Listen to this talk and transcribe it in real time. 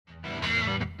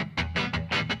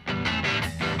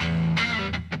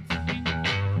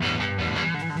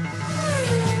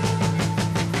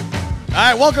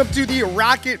right, welcome to the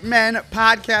Rocket Men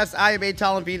podcast. I am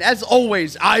Eitan Levine. As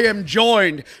always, I am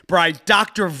joined by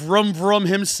Dr. Vroom Vroom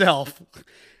himself,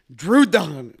 Drew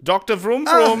Dunne. Dr. Vroom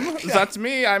Vroom, that's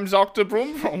me. I'm Dr.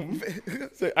 Vroom Vroom.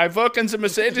 I work in the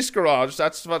Mercedes garage.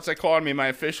 That's what they call me. My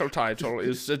official title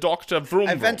is Dr. Vroom Vroom.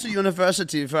 I went to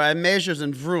university for I majors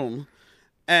in Vroom,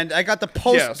 and I got the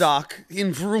postdoc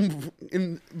in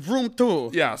Vroom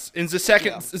too. Yes, in the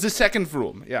second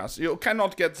Vroom. Yes, you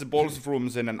cannot get the both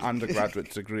Vrooms in an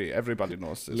undergraduate degree. Everybody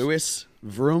knows this. Louis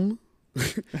Vroom.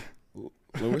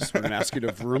 Louis, we're gonna ask you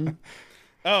to Vroom.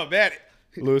 Oh man.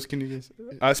 Lewis, can you just...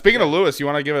 speaking of Lewis, you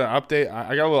want to give it an update?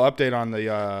 I got a little update on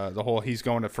the whole he's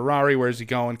going to Ferrari. Where's he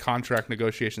going? Contract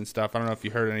negotiation stuff. I don't know if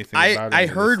you heard anything about it. I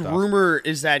heard rumor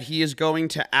is that he is going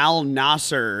to Al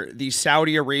Nasser, the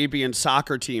Saudi Arabian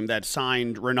soccer team that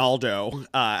signed Ronaldo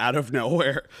out of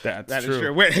nowhere. That's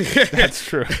true. That's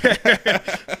true.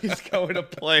 He's going to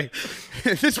play.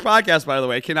 This podcast, by the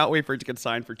way, cannot wait for it to get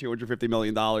signed for $250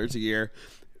 million a year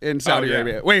in Saudi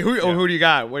Arabia. Wait, who do you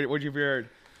got? What you heard?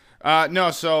 No,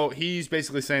 so he's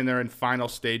basically saying they're in final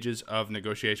stages of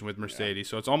negotiation with Mercedes.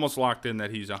 So it's almost locked in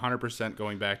that he's 100%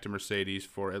 going back to Mercedes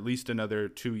for at least another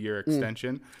 2-year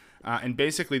extension. And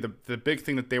basically the big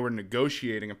thing that they were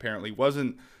negotiating apparently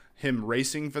wasn't him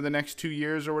racing for the next 2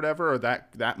 years or whatever, or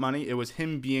that money. It was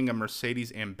him being a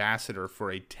Mercedes ambassador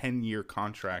for a 10-year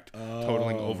contract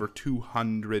totaling over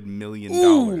 $200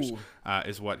 million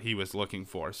is what he was looking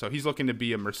for. So he's looking to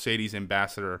be a Mercedes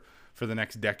ambassador for the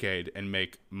next decade and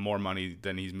make more money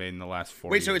than he's made in the last 4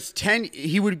 years. Wait, so it's 10.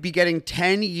 He would be getting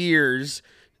 10 years,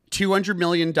 $200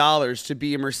 million to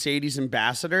be a Mercedes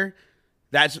ambassador.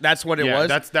 That's what it was.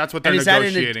 That's what they're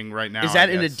negotiating right now. Is that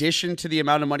in addition to the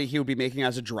amount of money he would be making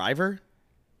as a driver?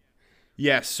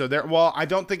 Yes. So I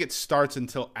don't think it starts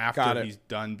until after he's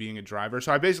done being a driver.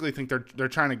 So I basically think they're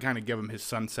trying to kind of give him his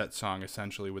sunset song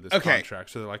essentially with his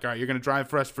contract. So they're like, all right, you're going to drive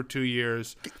for us for 2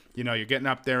 years. You know, you're getting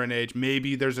up there in age.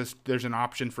 Maybe there's an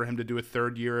option for him to do a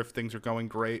third year if things are going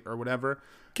great or whatever.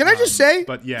 Can I just say?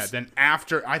 But yeah, then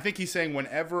after, I think he's saying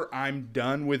whenever I'm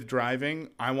done with driving,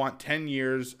 I want 10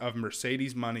 years of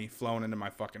Mercedes money flowing into my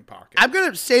fucking pocket. I'm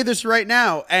going to say this right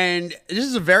now, and this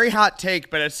is a very hot take,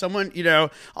 but as someone, you know,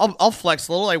 I'll flex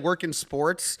a little. I work in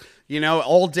sports, you know,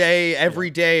 all day, every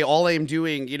day. All I am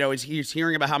doing, you know, is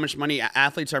hearing about how much money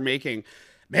athletes are making.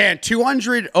 Man,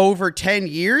 200 over 10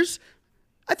 years?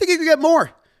 I think you could get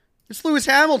more. It's Lewis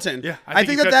Hamilton. Yeah, I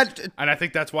think that, and I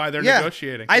think that's why they're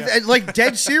negotiating. I like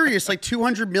dead serious, like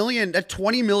 $200 million, that's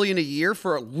 $20 million a year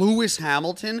for Lewis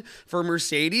Hamilton for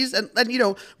Mercedes, and you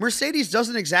know Mercedes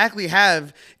doesn't exactly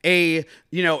have a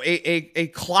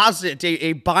closet,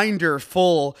 a binder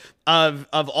full of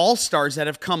all stars that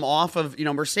have come off of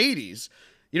Mercedes.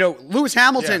 You know, Lewis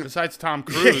Hamilton. Yeah, besides Tom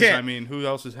Cruise, I mean, who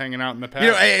else is hanging out in the past?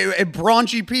 You know, a Braun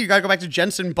GP, you got to go back to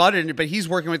Jensen Button, but he's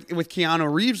working with Keanu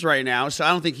Reeves right now, so I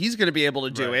don't think he's going to be able to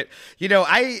do it. You know,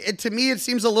 to me, it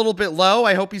seems a little bit low.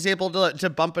 I hope he's able to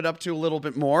bump it up to a little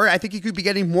bit more. I think he could be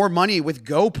getting more money with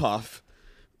GoPuff.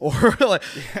 Or,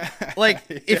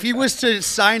 if he was to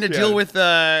sign a deal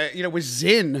with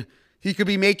Zinn, he could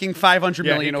be making $500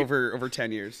 million over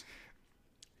 10 years.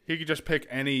 He could just pick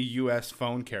any U.S.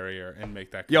 phone carrier and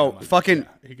make that.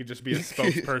 He could just be a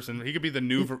spokesperson. He could be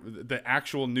the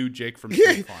actual new Jake from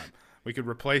State Farm. We could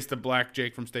replace the black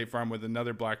Jake from State Farm with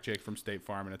another black Jake from State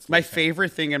Farm, and it's my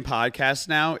favorite thing in podcasts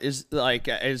now is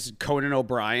Conan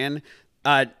O'Brien.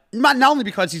 Not only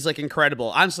because he's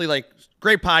incredible, honestly,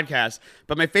 great podcast,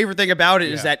 but my favorite thing about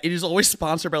it is that it is always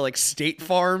sponsored by State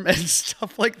Farm and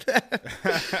stuff like that.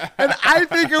 And I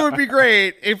think it would be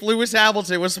great if Lewis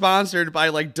Hamilton was sponsored by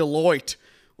Deloitte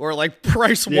or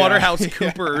Price Waterhouse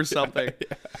Cooper or something.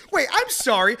 Wait, I'm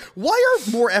sorry. Why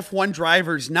are more F1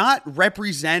 drivers not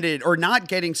represented or not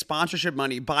getting sponsorship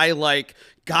money by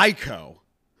Geico?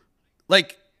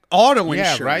 Auto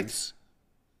insurance. Right?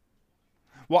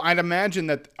 Well, I'd imagine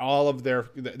that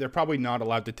they're probably not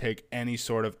allowed to take any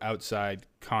sort of outside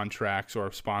contracts or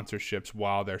sponsorships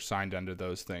while they're signed under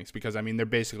those things. Because, I mean, they're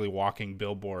basically walking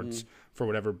billboards for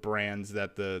whatever brands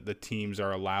that the teams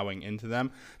are allowing into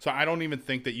them. So I don't even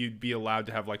think that you'd be allowed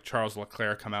to have Charles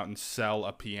Leclerc come out and sell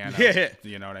a piano. Yeah.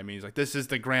 You know what I mean? He's this is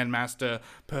the Grandmaster,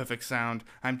 perfect sound.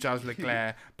 I'm Charles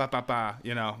Leclerc, ba ba ba.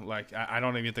 You know, I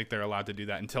don't even think they're allowed to do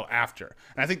that until after.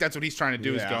 And I think that's what he's trying to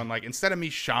do is going instead of me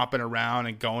shopping around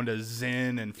and going to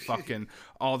Zinn and fucking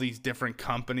all these different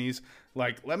companies,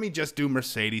 let me just do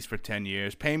Mercedes for 10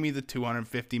 years, pay me the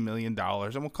 $250 million,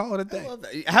 and we'll call it a day. I love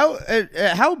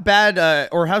that. How bad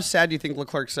or how sad do you think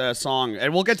Leclerc's song?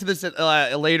 And we'll get to this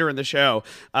later in the show.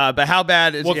 But how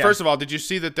bad is? Well, first of all, did you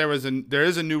see that there is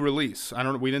a new release?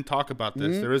 We didn't talk about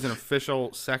this. There is an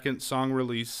official second song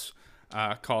release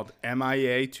called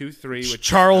MIA 23, which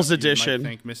Charles you edition. might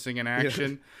think missing in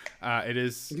action. It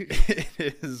is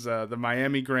the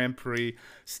Miami Grand Prix.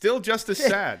 Still just as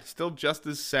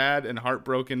sad and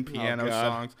heartbroken piano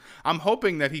songs. I'm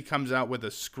hoping that he comes out with a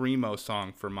screamo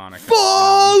song for Monaco.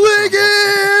 Falling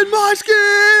in my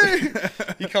skin.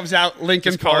 He comes out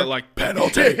Linkin Just call Park. it like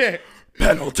penalty.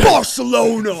 Penalty.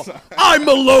 Barcelona. I'm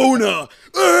Malona.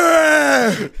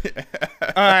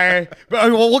 All right,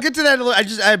 but we'll get to that. I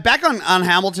just back on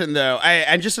Hamilton though,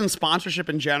 and just in sponsorship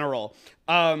in general.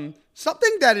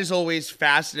 Something that is always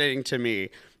fascinating to me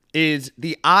is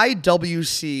the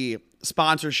IWC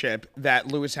sponsorship that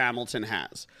Lewis Hamilton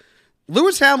has.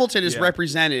 Lewis Hamilton is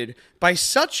represented by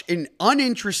such an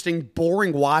uninteresting,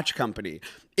 boring watch company.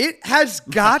 It has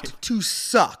got to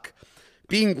suck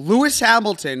being Lewis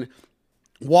Hamilton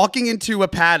walking into a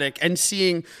paddock and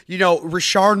seeing,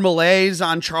 Richard Malaise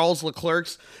on Charles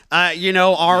Leclerc's,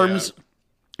 arms,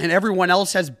 and everyone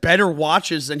else has better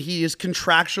watches than he is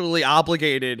contractually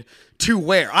obligated to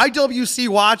wear. IWC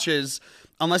watches,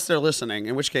 unless they're listening,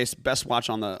 in which case, best watch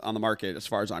on the market as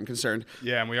far as I'm concerned.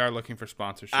 Yeah, and we are looking for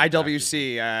sponsorship.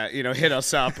 IWC, hit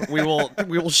us up. We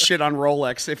will shit on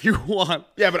Rolex if you want.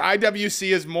 Yeah, but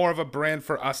IWC is more of a brand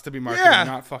for us to be marketing,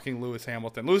 not fucking Lewis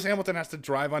Hamilton. Lewis Hamilton has to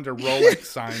drive under Rolex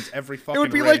signs every fucking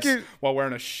race while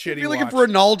wearing a shitty watch. It'd be like if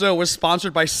Ronaldo was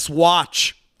sponsored by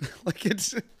Swatch. Like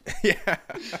it's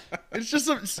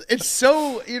it's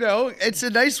so, it's a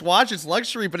nice watch, it's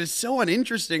luxury, but it's so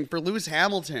uninteresting for Lewis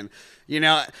Hamilton.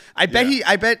 I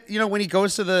bet when he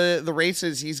goes to the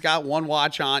races, he's got one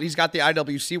watch on, he's got the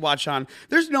IWC watch on.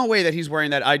 There's no way that he's wearing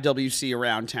that IWC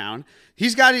around town.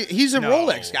 He's a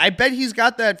Rolex. I bet he's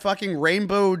got that fucking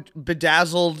rainbow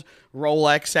bedazzled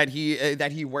Rolex that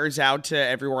he wears out to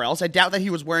everywhere else. I doubt that he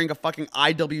was wearing a fucking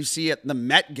IWC at the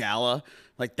Met Gala.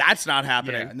 Like, that's not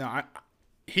happening. Yeah, no,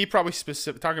 he probably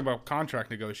talking about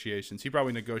contract negotiations. He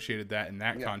probably negotiated that, and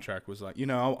that contract was like,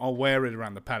 I'll wear it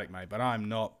around the paddock, mate, but I'm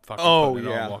not fucking putting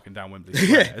it on walking down Wembley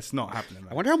Square. It's not happening,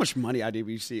 mate. I wonder how much money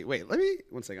IWC. Wait, let me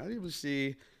 1 second.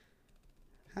 IWC.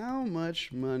 How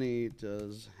much money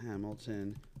does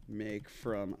Hamilton make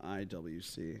from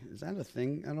IWC? Is that a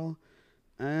thing at all?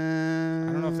 I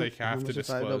don't know if they have to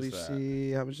disclose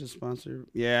IWC, that. How much is sponsored?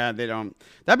 Yeah, they don't.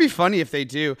 That'd be funny if they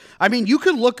do. I mean, you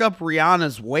could look up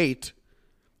Rihanna's weight.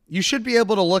 You should be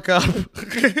able to look up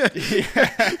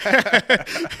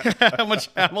how much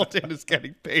Hamilton is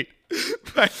getting paid.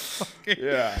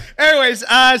 Anyways,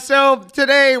 so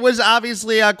today was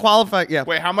obviously qualifying. Yeah.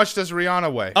 Wait, how much does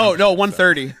Rihanna weigh? Oh, no,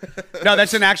 130. No,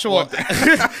 that's an actual.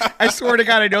 I swear to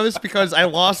God, I know this because I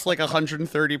lost like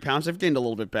 130 pounds. I've gained a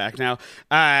little bit back now.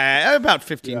 About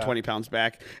 20 pounds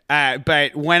back.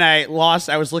 But when I lost,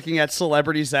 I was looking at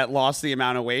celebrities that lost the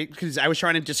amount of weight because I was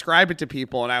trying to describe it to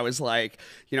people. And I was like,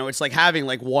 it's like having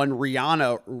like one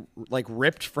Rihanna like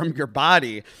ripped from your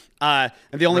body. And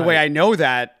the only way I know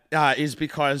that is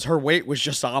because her weight was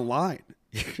just online.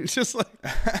 It's just like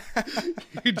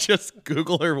you just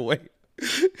Google her weight.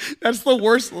 That's the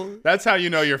worst. That's how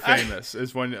you know you're famous.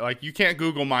 Is when like you can't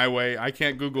Google my weight, I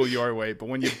can't Google your weight, but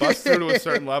when you bust through to a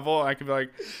certain level, I can be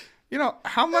like,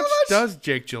 how much does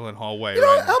Jake Gyllenhaal weigh?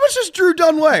 Right how much does Drew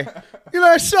Dunne weigh?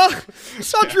 I saw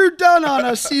Drew Dunne on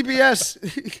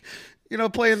CBS.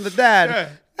 Playing the dad. Yeah.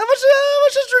 How much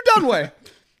does Drew Dunne weigh?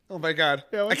 Oh my God!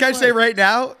 I can't say right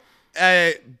now.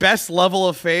 Best level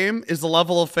of fame is the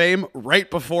level of fame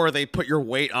right before they put your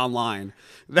weight online.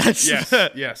 That's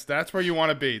yes, that's where you want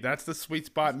to be. That's the sweet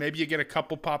spot. Maybe you get a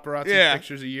couple paparazzi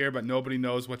pictures a year, but nobody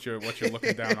knows what you're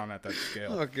looking down on at that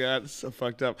scale. Oh God, it's so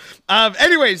fucked up.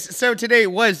 Anyways, so today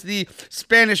was the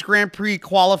Spanish Grand Prix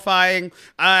qualifying.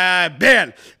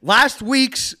 Last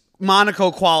week's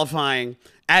Monaco qualifying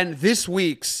and this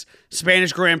week's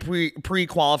Spanish Grand Prix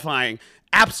qualifying.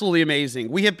 Absolutely amazing.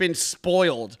 We have been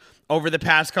spoiled over the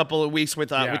past couple of weeks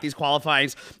with these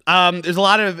qualifyings. There's a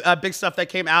lot of big stuff that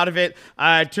came out of it.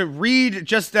 To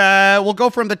read, we'll go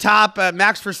from the top.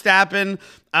 Max Verstappen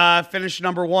finished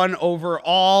number 1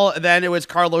 overall. Then it was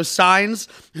Carlos Sainz,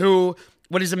 who,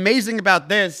 what is amazing about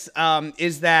this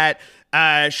is that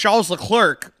Charles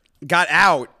Leclerc got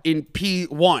out in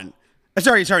P1. In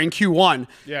Q1.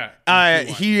 Yeah. Q1,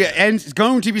 he is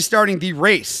going to be starting the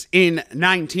race in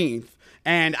 19th.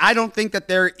 And I don't think that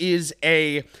there is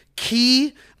a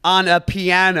key on a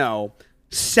piano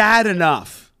sad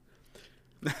enough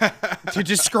to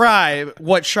describe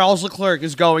what Charles Leclerc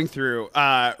is going through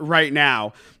right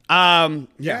now. And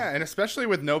especially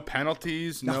with no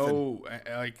penalties, nothing.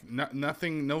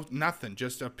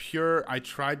 Just a pure, I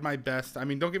tried my best. I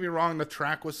mean, don't get me wrong, the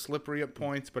track was slippery at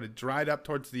points, but it dried up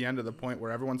towards the end of the point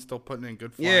where everyone's still putting in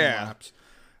good flying laps.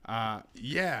 Tough,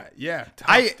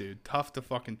 dude. Tough to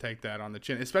fucking take that on the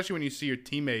chin, especially when you see your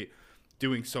teammate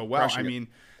doing so well. I mean,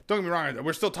 don't get me wrong.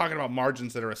 We're still talking about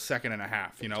margins that are a second and a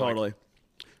half. You know, totally.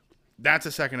 That's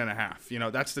a second and a half. You know,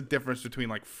 that's the difference between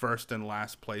like first and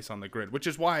last place on the grid, which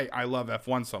is why I love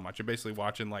F1 so much. You're basically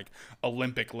watching like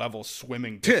Olympic level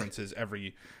swimming differences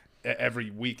every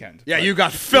weekend. Yeah, but you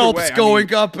got Phelps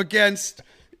going up against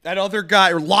that other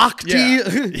guy, Lochte.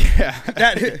 Yeah.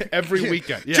 That every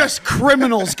weekend. Yeah. Just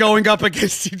criminals going up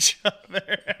against each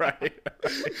other. Right.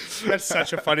 That's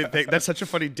such a funny thing. That's such a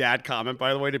funny dad comment,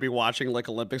 by the way, to be watching like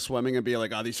Olympic swimming and be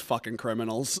like, "Oh, these fucking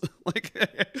criminals!" Like,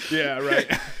 yeah,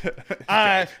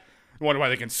 right. Wonder why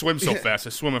they can swim so fast.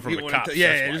 They're swimming from the cops.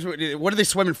 What are they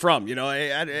swimming from? You know,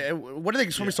 what are they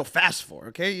swimming so fast for?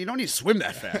 Okay, you don't need to swim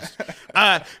that fast.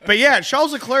 But yeah,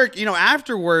 Charles Leclerc. You know,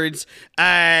 afterwards,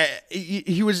 they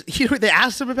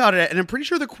asked him about it, and I'm pretty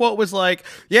sure the quote was like,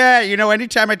 "Yeah, you know,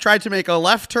 anytime I tried to make a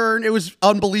left turn, it was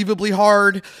unbelievably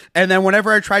hard, and then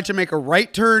whenever I tried to make a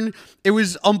right turn, it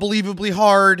was unbelievably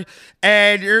hard."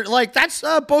 And you're like, that's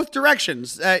both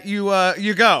directions that you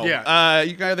go. Yeah.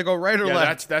 You can either go right or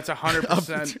left. That's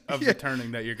 100% of the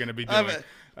turning that you're going to be doing.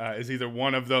 Is either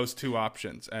one of those two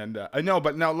options. And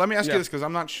but now let me ask you this, because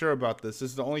I'm not sure about this. This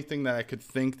is the only thing that I could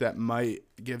think that might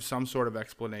give some sort of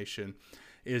explanation.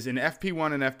 Is in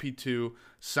FP1 and FP2,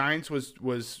 Sainz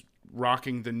was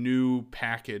rocking the new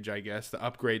package, I guess, the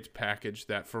upgrades package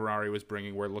that Ferrari was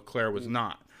bringing, where Leclerc was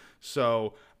not.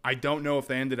 So I don't know if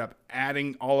they ended up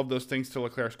adding all of those things to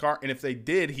Leclerc's car. And if they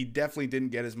did, he definitely didn't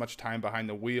get as much time behind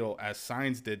the wheel as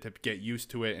Sainz did to get used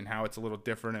to it and how it's a little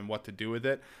different and what to do with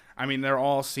it. I mean, they're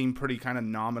all seem pretty kind of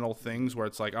nominal things where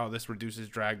it's like, oh, this reduces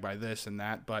drag by this and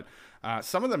that. But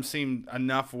some of them seem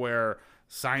enough where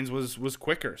Sainz was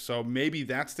quicker. So maybe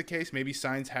that's the case. Maybe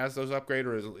Sainz has those upgrades,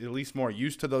 or is at least more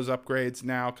used to those upgrades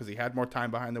now because he had more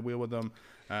time behind the wheel with them.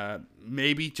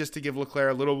 Maybe just to give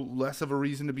Leclerc a little less of a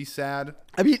reason to be sad.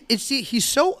 I mean, he's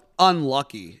so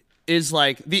unlucky is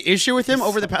like the issue with him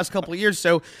over the past couple of years.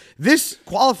 So this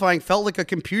qualifying felt like a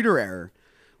computer error.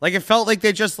 Like it felt like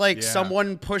they just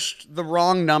someone pushed the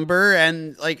wrong number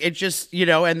and like it just, you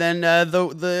know, and then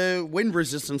the wind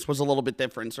resistance was a little bit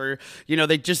different, or, you know,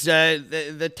 they just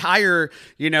the tire,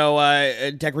 you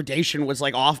know, degradation was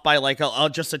like off by like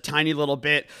just a tiny little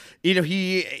bit. You know,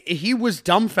 he was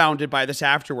dumbfounded by this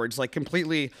afterwards, like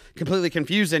completely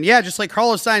confused. And yeah, just like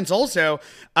Carlos Sainz also,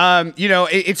 you know,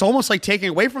 it's almost like taking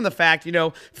away from the fact, you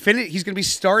know, he's going to be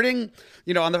starting,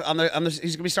 you know, he's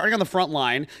going to be starting on the front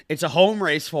line. It's a home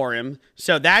race for him.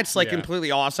 So that's like completely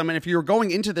awesome. And if you're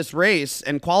going into this race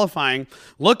and qualifying,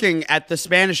 looking at the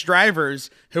Spanish drivers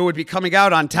who would be coming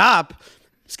out on top,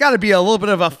 it's got to be a little bit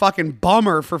of a fucking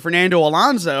bummer for Fernando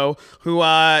Alonso, who,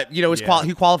 you know,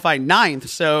 he qualified 9th.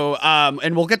 So,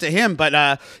 and we'll get to him, but,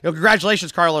 you know,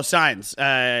 congratulations, Carlos Sainz,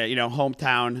 you know,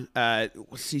 hometown.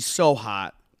 He's so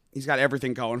hot. He's got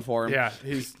everything going for him. Yeah.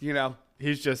 You know.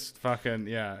 He's just fucking,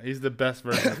 he's the best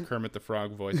version of Kermit the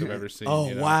Frog voice I've ever seen. Oh,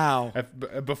 you know? Wow.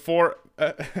 Before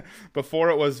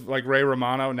it was like Ray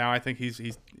Romano, now I think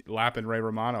he's lapping Ray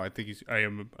Romano. I think I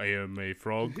am a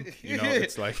frog. You know,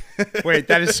 it's like. Wait,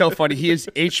 that is so funny. He is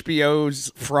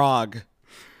HBO's Frog.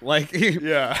 Like,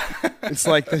 it's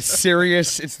like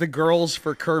it's the girls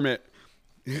for Kermit.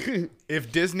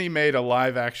 If Disney made a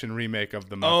live action remake of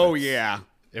the Muppets. Oh, yeah.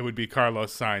 It would be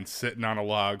Carlos Sainz sitting on a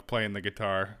log playing the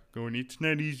guitar, going, "It's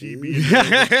not easy being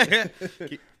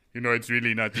you know, it's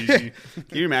really not easy."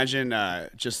 Can you imagine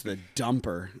just the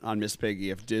dumper on Miss Piggy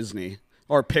if Disney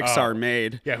or Pixar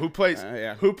made? Yeah, who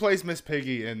plays Miss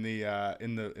Piggy in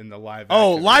the live?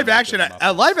 Oh, live action!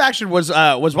 Live action was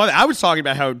one. I was talking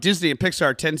about how Disney and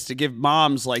Pixar tends to give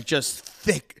moms like just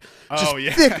thick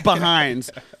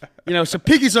behinds. You know, so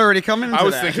Piggy's already coming. I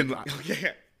was thinking.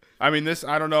 I mean,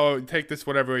 I don't know. Take this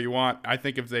whatever you want. I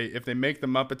think if they make the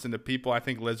Muppets into people, I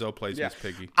think Lizzo plays Miss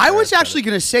Piggy. I was actually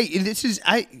going to say,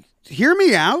 hear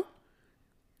me out.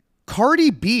 Cardi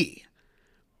B,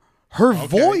 her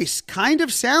voice kind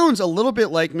of sounds a little bit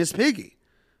like Miss Piggy.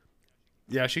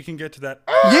 Yeah, she can get to that.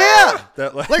 Yeah.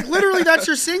 Like literally that's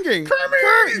her singing.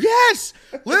 Yes.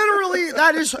 Literally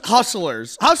that is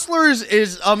Hustlers. Hustlers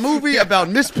is a movie about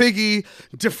Miss Piggy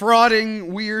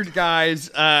defrauding weird guys,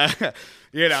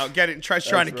 you know,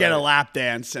 trying to get a lap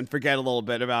dance and forget a little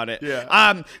bit about it.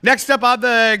 Yeah. Next up on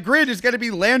the grid is going to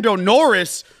be Lando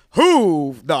Norris.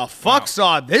 Who the fuck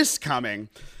saw this coming?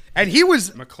 And he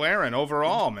was McLaren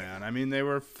overall, man. I mean, they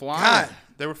were flying. God.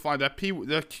 They were flying. The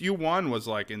Q1 was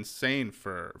like insane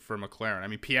for McLaren. I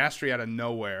mean, Piastri out of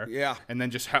nowhere. Yeah. And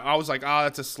then I was like, oh,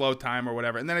 that's a slow time or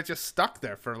whatever. And then it just stuck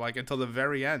there for like until the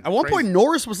very end. At one point,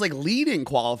 Norris was like leading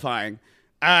qualifying.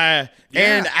 And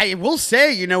I will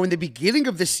say, you know, in the beginning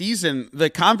of the season, the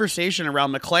conversation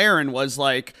around McLaren was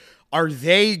like, are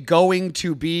they going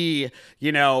to be,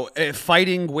 you know,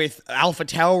 fighting with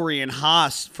AlphaTauri and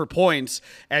Haas for points?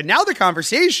 And now the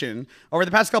conversation over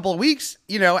the past couple of weeks,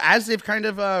 you know, as they've kind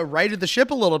of righted the ship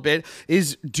a little bit,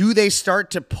 is do they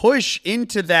start to push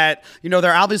into that? You know,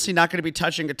 they're obviously not going to be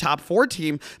touching a top 4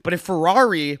 team, but if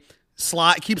Ferrari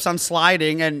keeps on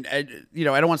sliding, and you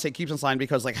know, I don't want to say keeps on sliding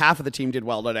because like half of the team did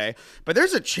well today, but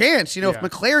there's a chance, you know, if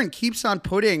McLaren keeps on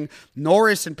putting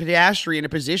Norris and Piastri in a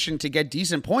position to get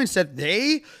decent points, that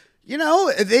they, you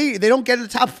know, they don't get in the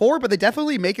top 4, but they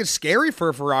definitely make it scary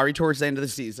for Ferrari towards the end of the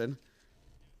season.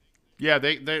 Yeah,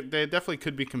 they definitely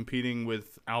could be competing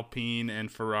with Alpine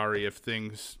and Ferrari if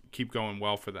things keep going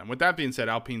well for them. With that being said,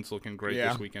 Alpine's looking great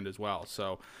this weekend as well.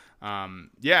 So,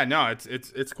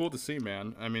 it's cool to see,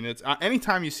 man. I mean, it's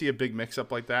anytime you see a big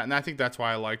mix-up like that, and I think that's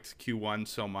why I liked Q1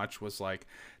 so much, was like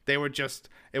they were just,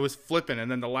 it was flipping,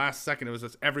 and then the last second it was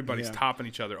just everybody's topping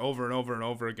each other over and over and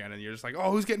over again, and you're just like,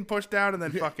 oh, who's getting pushed down? And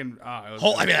then fucking, I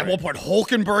mean, at one point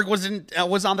Hulkenberg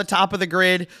was on the top of the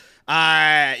grid.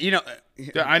 You know.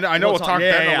 Yeah, I know we'll talk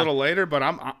Ben a little later, but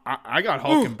I got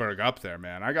Hulkenberg up there,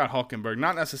 man. I got Hulkenberg,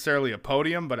 not necessarily a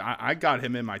podium, but I got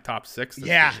him in my top 6 this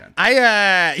weekend.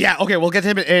 Okay, we'll get to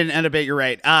him in a bit. You're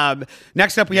right.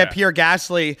 Next up, we have Pierre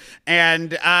Gasly,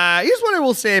 and here's what I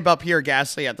will say about Pierre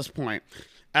Gasly at this point.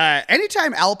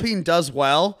 Anytime Alpine does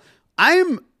well,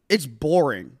 it's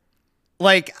boring.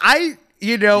 Like as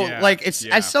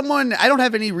someone, I don't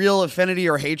have any real affinity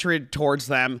or hatred towards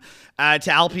them,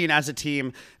 to Alpine as a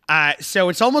team. So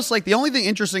it's almost like the only thing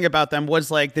interesting about them was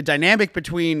like the dynamic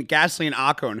between Gasly and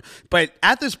Ocon. But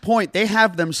at this point, they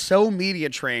have them so media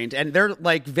trained, and they're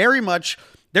like very much,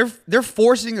 they're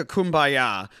forcing a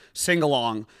kumbaya sing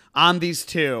along on these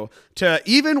two to,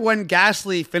 even when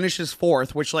Gasly finishes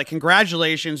 4th, which like,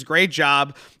 congratulations, great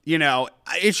job. You know,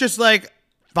 it's just like,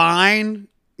 fine,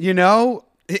 you know,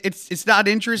 it's not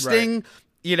interesting. Right.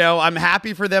 You know, I'm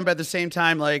happy for them, but at the same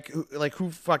time, like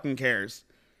who fucking cares?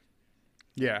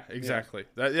 Yeah, exactly.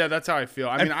 That's how I feel.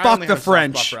 I mean, I only the had a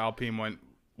French soft spot for Alpine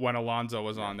when Alonso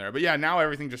was on there, but yeah, now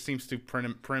everything just seems too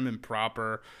prim and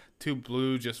proper. Too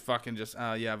blue, we are going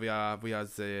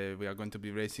to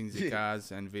be racing the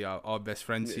cars, and we are all best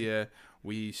friends here.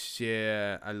 We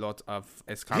share a lot of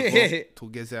escargot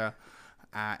together.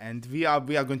 And we are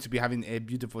going to be having a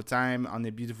beautiful time on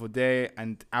a beautiful day.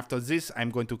 And after this, I'm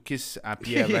going to kiss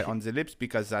Pierre right on the lips,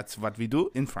 because that's what we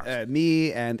do in France.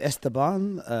 Me and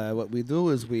Esteban, what we do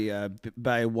is we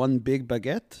buy one big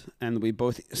baguette, and we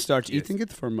both start eating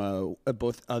it from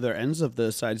both other ends of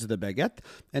the sides of the baguette.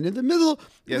 And in the middle,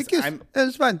 we kiss. And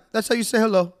it's fine. That's how you say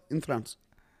hello in France.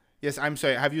 Yes, I'm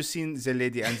sorry. Have you seen The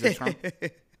Lady and the Tramp?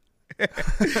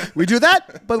 We do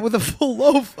that, but with a full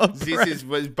loaf of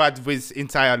bread. But with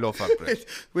entire loaf of bread.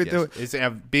 It's a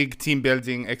big team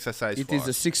building exercise. It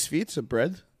is 6 feet of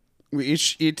bread. We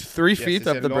each eat 3 feet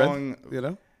of the bread. You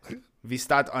know, we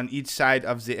start on each side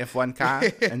of the F1 car,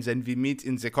 and then we meet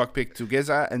in the cockpit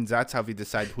together, and that's how we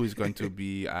decide who is going to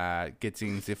be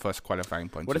getting the first qualifying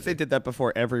point. What if they did that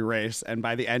before every race, and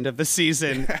by the end of the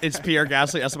season, it's Pierre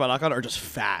Gasly, Esteban Ocon, or just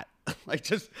fat? They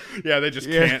just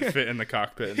can't fit in the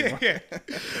cockpit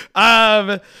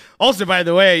anymore. Also, by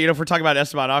the way, you know, if we're talking about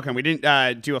Esteban Ocon, we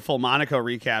didn't do a full Monaco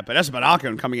recap, but Esteban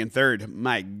Ocon coming in 3rd.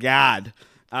 My God.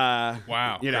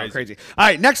 Wow. You know, crazy. All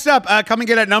right, next up, coming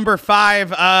in at number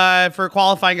 5 for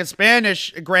qualifying a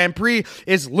Spanish Grand Prix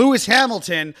is Lewis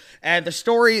Hamilton. And the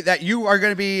story that you are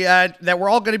going to be, that we're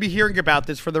all going to be hearing about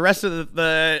this for the rest of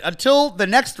until the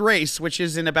next race, which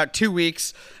is in about 2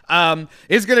 weeks,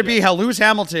 is going to be how Lewis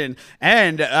Hamilton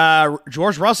and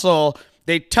George Russell,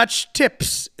 they touched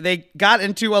tips. They got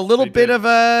into a little bit of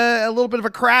a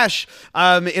crash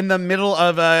in the middle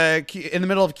of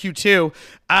Q2.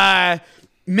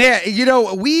 Man, you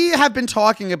know, we have been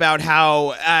talking about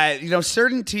how, you know,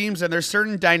 certain teams and there's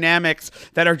certain dynamics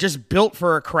that are just built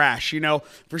for a crash. You know,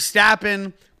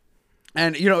 Verstappen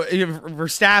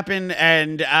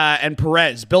and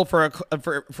Perez built for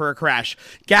a crash.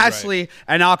 Gasly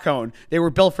and Ocon, they were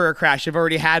built for a crash. They've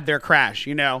already had their crash.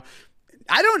 You know,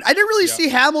 I didn't really see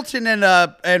Hamilton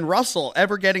and Russell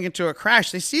ever getting into a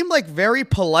crash. They seem like very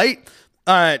polite,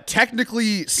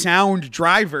 technically sound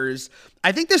drivers.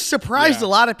 I think this surprised a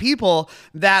lot of people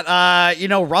that, you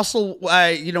know, Russell,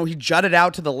 you know, he jutted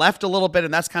out to the left a little bit,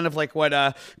 and that's kind of like what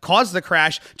caused the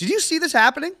crash. Did you see this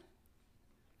happening?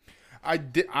 I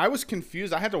did. I was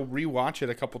confused. I had to rewatch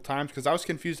it a couple times because I was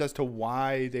confused as to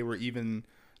why they were even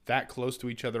that close to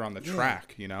each other on the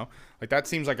track, Like, that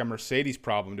seems like a Mercedes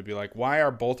problem to be like, why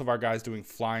are both of our guys doing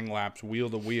flying laps wheel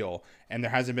to wheel, and there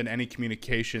hasn't been any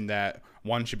communication that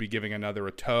one should be giving another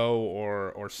a tow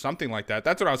or something like that.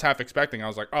 That's what I was half expecting. I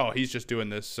was like, oh, he's just doing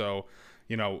this so,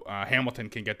 Hamilton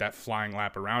can get that flying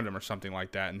lap around him or something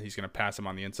like that, and he's going to pass him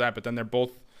on the inside. But then they're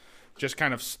both just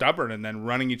kind of stubborn and then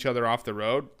running each other off the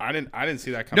road. I didn't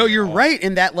see that coming. No, you're right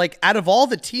in that, like, out of all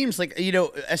the teams, like,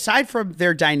 aside from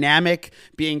their dynamic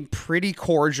being pretty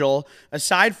cordial,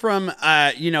 aside from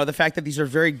the fact that these are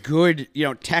very good,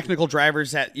 technical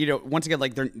drivers that, once again,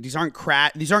 like, these aren't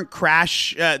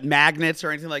crash magnets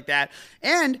or anything like that.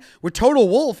 And with Toto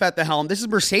Wolff at the helm, this is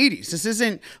Mercedes. This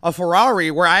isn't a Ferrari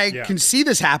where I can see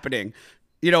this happening,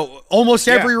 almost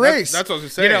every race. That's what I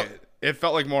was going to say. It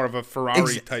felt like more of a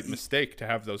Ferrari-type mistake to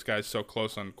have those guys so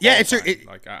close on qualifying.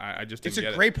 Yeah, I just didn't get it.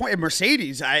 It's a great point.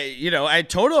 Mercedes,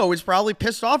 Toto is probably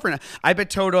pissed off right now. I bet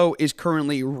Toto is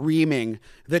currently reaming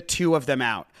the two of them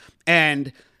out.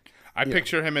 And I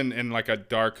picture him in like a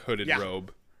dark hooded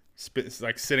robe,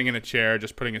 like sitting in a chair,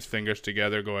 just putting his fingers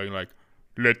together, going like,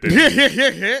 let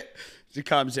this. He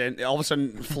comes in, all of a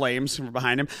sudden flames from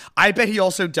behind him. I bet he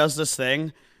also does this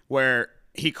thing where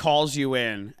he calls you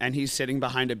in and he's sitting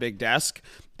behind a big desk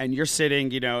and you're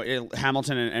sitting,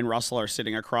 Hamilton and Russell are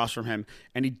sitting across from him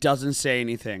and he doesn't say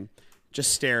anything,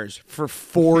 just stares for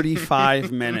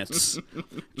 45 minutes,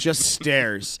 just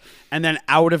stares. And then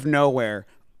out of nowhere,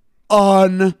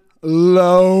 unloads.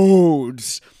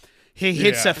 He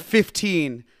hits a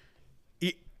 15,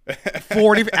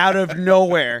 40 out of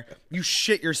nowhere. You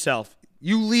shit yourself.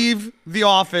 You leave the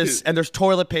office and there's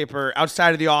toilet paper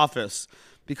outside of the office.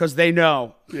 Because they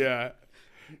know. Yeah.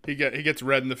 He gets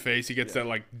red in the face. He gets that,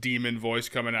 like, demon voice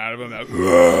coming out of him.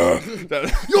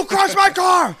 You crushed my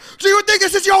car! Do you think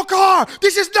this is your car?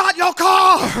 This is not your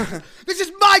car! This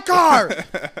is my car!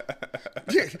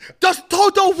 Does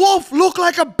Toto Wolff look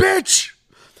like a bitch?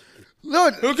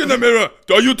 Look in the mirror.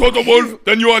 Are you Toto Wolff?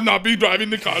 Then you ought not be driving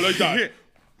the car like that.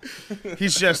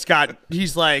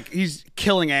 He's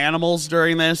killing animals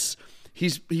during this.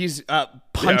 He's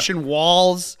punching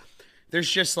walls. There's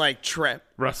just like trip.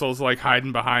 Russell's like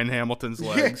hiding behind Hamilton's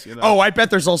legs. Oh, I bet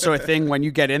there's also a thing when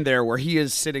you get in there where he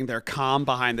is sitting there calm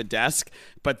behind the desk,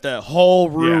 but the whole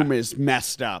room is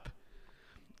messed up.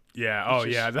 Yeah. Oh,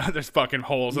 there's fucking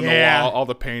holes in the wall. All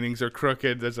the paintings are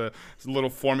crooked. There's a little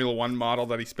Formula One model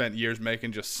that he spent years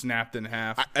making just snapped in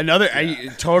half. I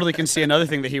totally can see another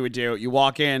thing that he would do. You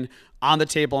walk in, on the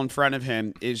table in front of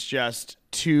him is just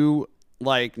two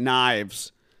like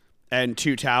knives and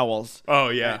two towels. Oh,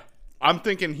 yeah. I'm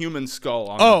thinking human skull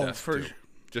on the desk, too,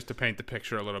 just to paint the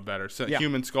picture a little better. So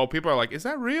human skull, people are like, is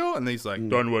that real? And he's like,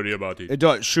 don't worry about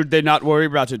it. Should they not worry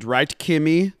about it, right,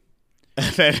 Kimmy?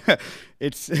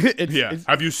 it's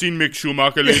Have you seen Mick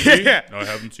Schumacher lately? No, I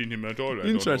haven't seen him at all.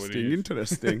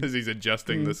 Interesting. As he's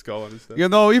adjusting the skull on his head.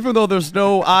 Even though there's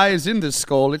no eyes in this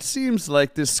skull, it seems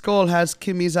like this skull has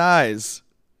Kimmy's eyes.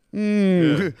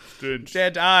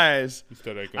 Dead eyes.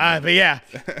 But yeah,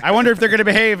 I wonder if they're going to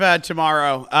behave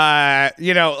tomorrow.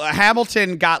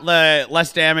 Hamilton got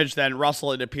less damage than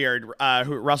Russell, it appeared.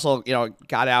 Russell,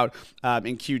 got out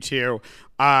in Q2.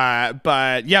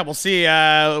 But yeah, we'll see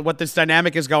what this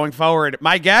dynamic is going forward.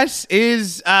 My guess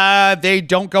is they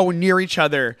don't go near each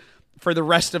other for the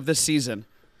rest of the season.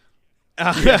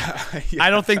 I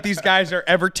don't think these guys are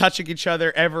ever touching each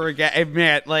other ever again.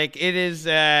 Man, like it is.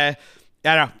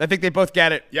 I don't know. I think they both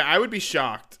get it. Yeah, I would be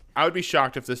shocked. I would be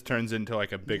shocked if this turns into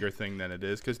like a bigger thing than it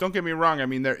is. Because don't get me wrong. I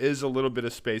mean, there is a little bit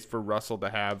of space for Russell to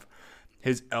have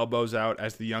his elbows out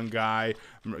as the young guy.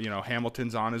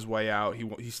 Hamilton's on his way out.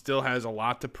 He still has a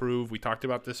lot to prove. We talked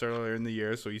about this earlier in the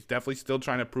year. So he's definitely still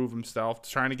trying to prove himself,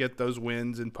 trying to get those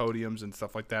wins and podiums and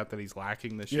stuff like that he's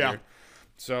lacking this year.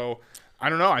 So I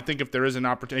don't know. I think if there is an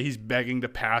opportunity, he's begging to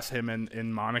pass him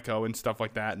in Monaco and stuff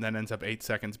like that, and then ends up 8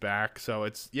 seconds back. So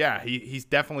it's he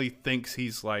definitely thinks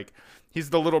he's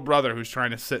the little brother who's trying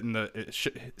to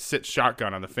sit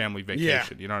shotgun on the family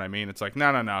vacation. You know what I mean? It's like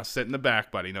no, sit in the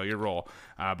back, buddy. Know your role.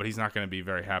 But he's not going to be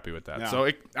very happy with that. No. So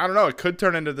I don't know. It could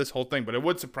turn into this whole thing, but it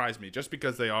would surprise me just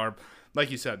because they are. Like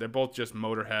you said, they're both just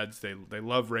motorheads. They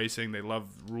love racing. They love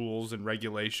rules and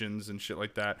regulations and shit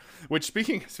like that. Which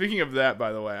speaking of that,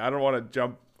 by the way, I don't want to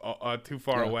jump too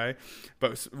far away,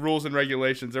 but rules and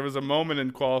regulations. There was a moment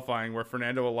in qualifying where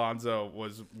Fernando Alonso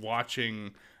was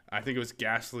watching, I think it was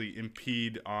Gasly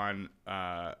impede on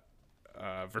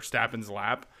Verstappen's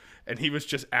lap. And he was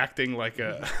just acting like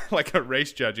a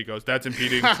race judge. He goes, "That's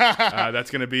impeding. That's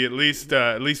going to be at least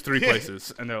 3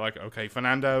 places." And they're like, "Okay,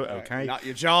 Fernando, okay, not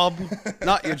your job,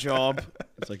 not your job."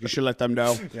 It's like, you should let them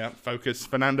know. Yeah, focus,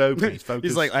 Fernando. Please focus.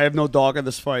 He's like, I have no dog in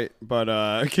this fight, but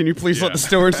can you please let the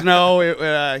stewards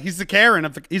know? He's the Karen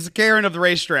of the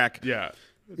racetrack. Yeah.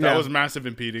 That was massive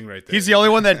impeding right there. He's the only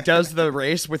one that does the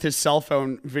race with his cell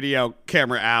phone video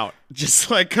camera out. Just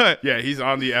like yeah, he's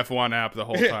on the F1 app the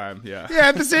whole time. Yeah. Yeah,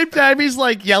 at the same time he's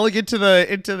like yelling into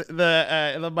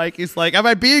the mic. He's like, "Am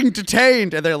I being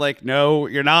detained?" And they're like, "No,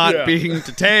 you're not being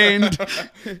detained."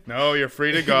 No, you're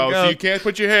free to go. So you can't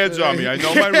put your hands on me. I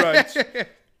know my rights.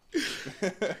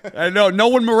 I know no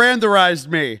one Mirandaized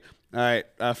me. All right,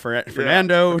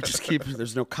 Fernando, just keep.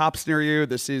 There's no cops near you.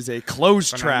 This is a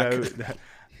closed track.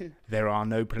 There are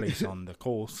no police on the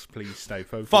course. Please stay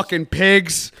focused. Fucking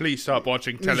pigs. Please stop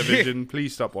watching television.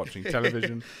 Please stop watching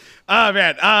television. Oh,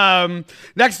 man.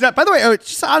 Next up, by the way,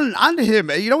 just on to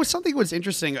him. You know, something was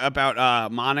interesting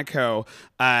about Monaco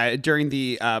during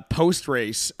the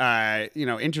post-race,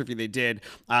 interview they did,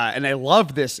 and I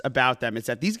love this about them. It's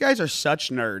that these guys are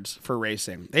such nerds for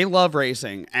racing. They love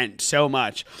racing and so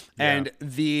much. And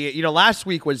last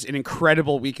week was an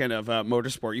incredible weekend of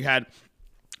motorsport. You had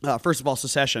first of all,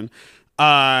 Secession,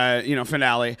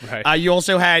 finale. Right. You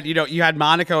also had, you had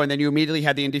Monaco, and then you immediately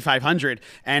had the Indy 500.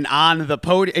 And on the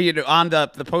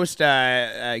post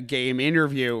game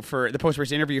interview for the post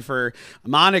race interview for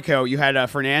Monaco, you had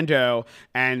Fernando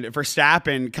and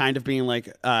Verstappen kind of being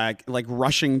like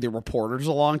rushing the reporters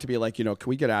along to be like, can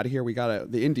we get out of here?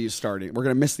 The Indy is starting. We're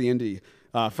gonna miss the Indy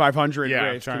 500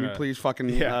 race. Can you please fucking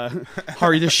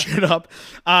hurry this shit up?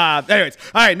 Anyways,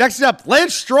 all right, next up,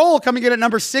 Lance Stroll coming in at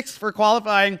number 6 for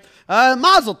qualifying.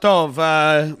 Mazel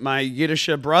Tov, my Yiddish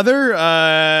brother,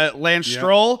 Lance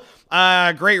Stroll.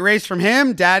 Great race from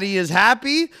him. Daddy is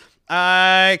happy.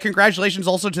 Congratulations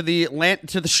also to the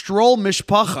Stroll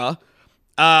Mishpacha.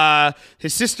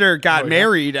 His sister got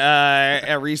married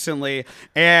recently.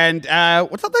 And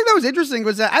something that was interesting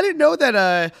was that I didn't know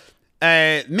that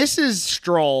Mrs.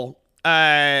 Stroll,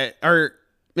 or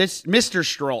Mr.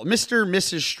 Stroll,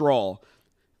 Mrs. Stroll,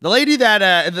 the lady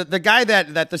that the guy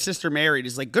that the sister married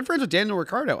is like good friends with Daniel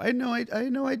Ricciardo. I had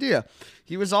no idea.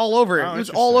 He was all over it. He was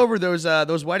all over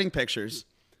those wedding pictures.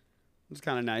 It was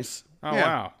kind of nice. Oh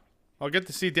wow! I'll get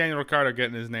to see Daniel Ricciardo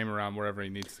getting his name around wherever he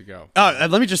needs to go. Oh,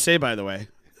 let me just say, by the way,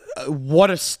 what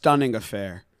a stunning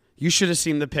affair. You should have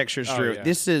seen the pictures, Drew. Yeah.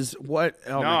 This is what.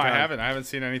 Oh no, my God. I haven't. I haven't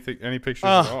seen any pictures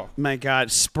at all. My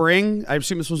God, spring. I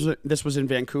assume this was in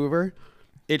Vancouver.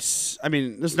 There's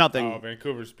nothing. Oh,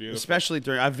 Vancouver's beautiful. Especially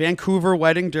during a Vancouver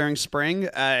wedding during spring.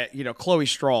 Chloe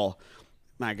Stroll.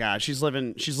 My God, she's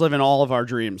living all of our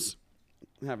dreams.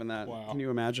 Having that. Wow. Can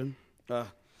you imagine?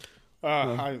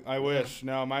 I wish.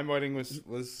 No, my wedding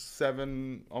was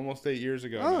 7, almost 8 years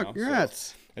ago. Oh, now, congrats.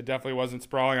 So it definitely wasn't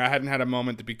sprawling. I hadn't had a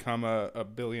moment to become a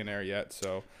billionaire yet,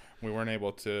 so we weren't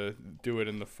able to do it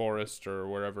in the forest or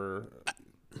wherever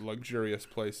luxurious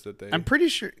place that they. I'm pretty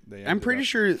sure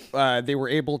they were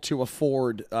able to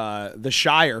afford the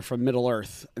Shire from Middle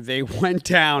Earth. They went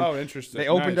down. Oh, interesting. They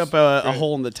opened up a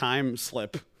hole in the time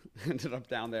slip. Ended up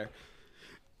down there.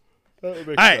 All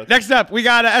right, next up, we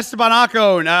got Esteban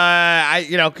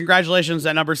Ocon. Congratulations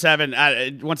at number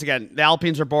 7. Once again, the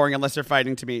Alpines are boring unless they're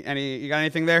fighting to me. You got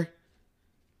anything there?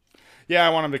 Yeah,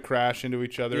 I want them to crash into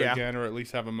each other again, or at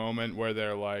least have a moment where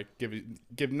they're like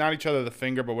give not each other the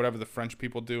finger, but whatever the French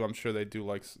people do. I'm sure they do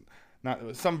like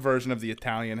some version of the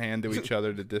Italian hand to each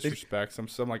other to disrespect.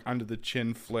 Some like under the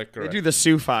chin flick, or they do the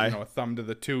Sufi. A thumb to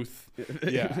the tooth.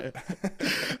 Yeah.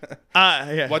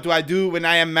 Yeah. What do I do when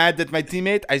I am mad at my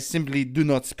teammate? I simply do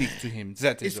not speak to him.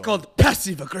 It's called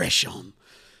passive aggression.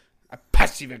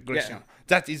 Passive aggression. Yeah.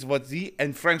 That is what the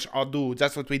and French are do.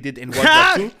 That's what we did in World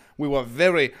War II. We were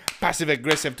very passive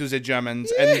aggressive to the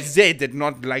Germans, and they did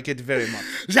not like it very much.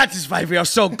 That is why we are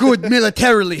so good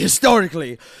militarily,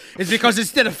 historically. It's because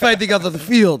instead of fighting out of the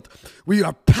field, we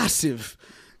are passive.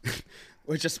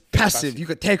 We're just passive. You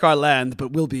could take our land,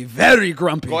 but we'll be very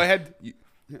grumpy. Go ahead.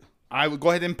 I will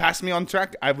go ahead and pass me on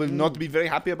track. I will not be very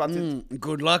happy about it.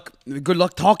 Good luck. Good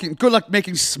luck talking. Good luck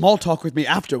making small talk with me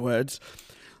afterwards.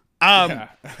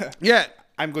 Yeah.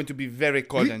 I'm going to be very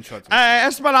cold and short.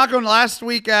 Esteban Ocon last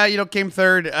week, came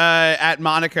third at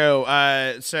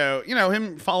Monaco. So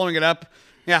him following it up.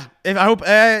 Yeah. I hope.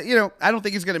 I don't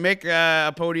think he's going to make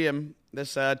a podium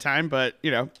this time, but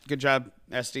good job,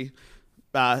 Esty.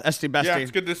 Esty Bestie. Yeah,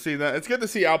 it's good to see that. It's good to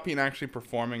see Alpine actually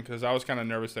performing, because I was kind of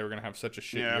nervous they were going to have such a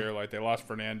shit year. Like, they lost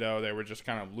Fernando. They were just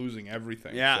kind of losing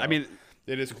everything. Yeah, so I mean,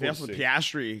 it is cool to see. The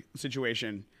Piastri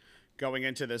situation going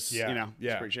into this, yeah.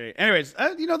 It's pretty shitty. Anyways,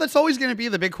 that's always going to be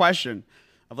the big question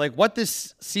of, like, what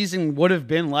this season would have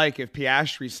been like if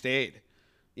Piastri stayed,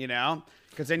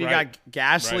 Because then you got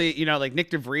Gasly, like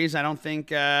Nick DeVries, I don't think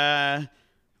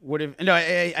would have. No,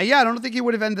 I don't think he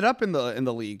would have ended up in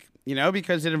the league.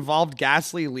 Because it involved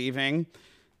Gasly leaving.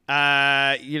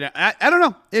 I don't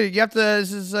know. You have to.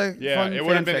 This is a fun it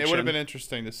would have been. fiction. It would have been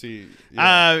interesting to see.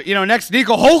 Next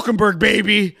Nico Hülkenberg,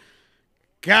 baby.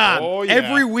 God, yeah.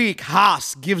 Every week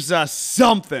Haas gives us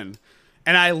something,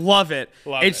 and I love it.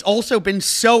 It's also been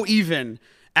so even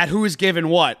at who is given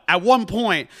what. At one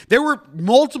point, there were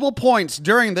multiple points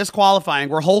during this qualifying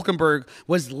where Hülkenberg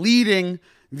was leading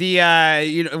the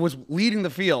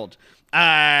field.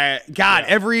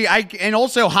 And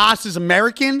also Haas is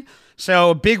American,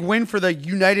 so big win for the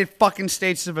United fucking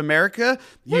States of America.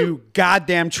 You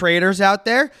goddamn traitors out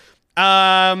there.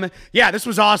 This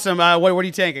was awesome. What are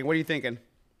you thinking? What are you thinking?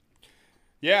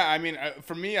 Yeah, I mean,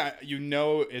 for me,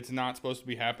 it's not supposed to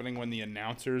be happening when the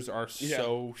announcers are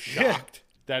so shocked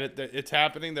that it's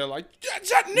happening. They're like,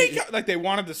 "Is that Nico?" Like they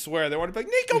wanted to swear. They wanted to be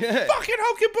like, "Nico fucking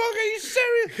Hülkenberg, are you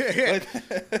serious?"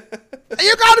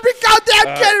 You gotta be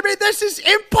goddamn kidding me! This is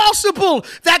impossible.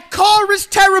 That car is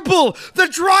terrible. The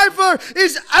driver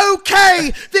is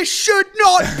okay. This should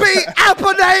not be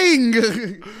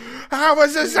happening. How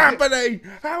is this happening?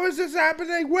 How is this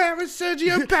happening? Where is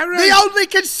Sergio Perez? The only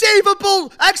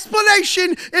conceivable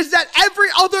explanation is that every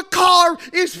other car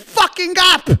is fucking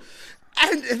up.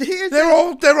 And they're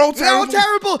all terrible. They're all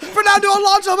terrible. Fernando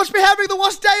Alonso must be having the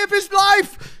worst day of his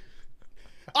life.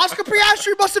 Oscar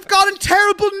Piastri must have gotten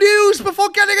terrible news before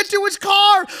getting into his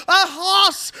car. A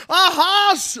Haas.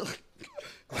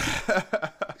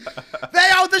 They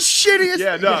are the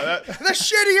shittiest. The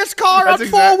shittiest car on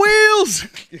four wheels.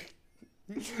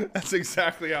 That's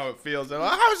exactly how it feels. Like,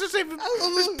 how is this even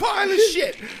this pile of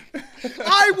shit?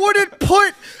 I wouldn't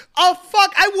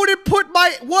put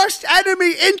my worst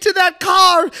enemy into that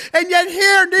car, and yet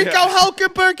here Nico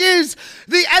Hülkenberg is.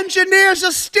 The engineers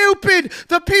are stupid.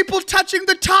 The people touching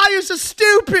the tires are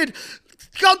stupid.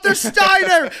 Gunther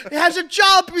Steiner has a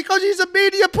job because he's a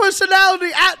media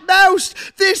personality at most.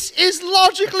 This is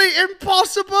logically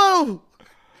impossible.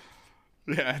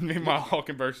 Yeah, and meanwhile,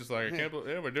 Hülkenberg's just like, I can't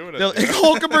believe we're doing it.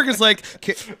 Hulkenberg is like...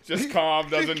 just calm,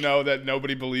 doesn't know that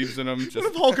nobody believes in him. What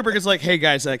if Hulkenberg is like, hey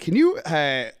guys, can you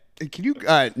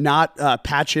not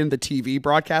patch in the TV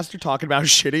broadcaster talking about how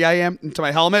shitty I am into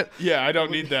my helmet? Yeah, I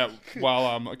don't need that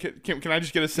while... Can I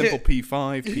just get a simple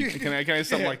P5? Can I get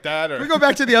something like that? Or? Can we go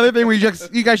back to the other thing where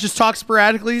you guys just talk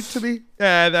sporadically to me?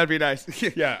 That'd be nice.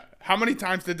 Yeah. How many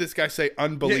times did this guy say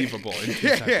unbelievable in 2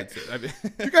 sentences? I mean,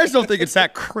 you guys don't think it's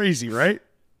that crazy, right?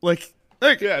 Like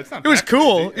it's not. It was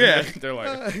cool. Crazy. Yeah. They're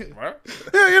like, what?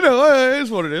 Yeah, it is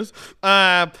what it is.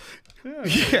 I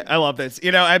love this.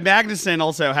 And Magnussen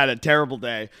also had a terrible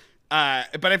day.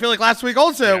 But I feel like last week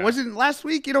also wasn't last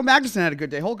week. Magnussen had a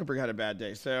good day. Hülkenberg had a bad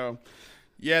day. So.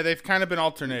 Yeah, they've kind of been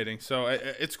alternating. So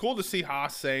it's cool to see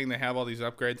Haas saying they have all these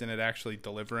upgrades and it actually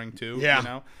delivering too.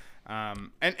 Yeah.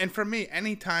 And for me,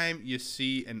 anytime you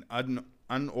see an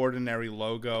unordinary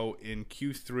logo in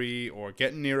Q3 or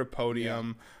getting near a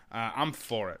podium, I'm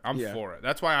for it. I'm for it.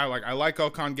 That's why I like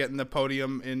Ocon getting the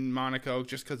podium in Monaco,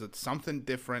 just because it's something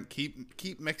different.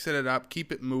 Keep mixing it up,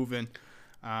 keep it moving.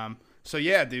 So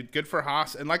yeah, dude, good for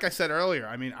Haas. And like I said earlier,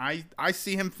 I mean, I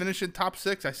see him finishing top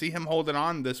 6. I see him holding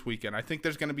on this weekend. I think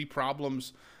there's going to be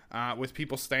problems with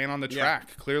people staying on the track.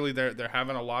 Yeah. Clearly, they're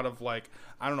having a lot of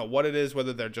I don't know what it is,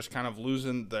 whether they're just kind of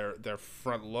losing their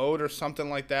front load or something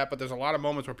like that. But there's a lot of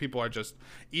moments where people are just,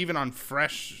 even on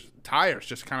fresh tires,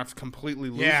 just kind of completely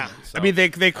losing. Yeah, so, I mean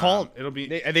they called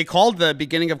they called the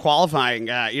beginning of qualifying.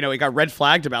 It got red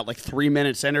flagged about 3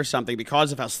 minutes in or something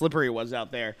because of how slippery it was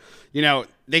out there. It's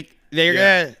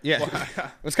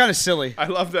kind of silly. I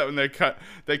love that when they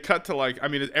cut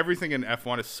to everything in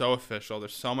F1 is so official.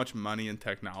 There's so much money and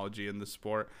technology in the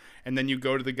sport, and then you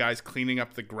go to the guys cleaning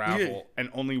up the gravel, and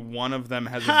only one of them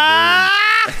has a broom.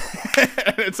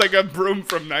 It's like a broom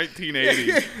from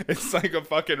 1980. It's like a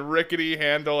fucking rickety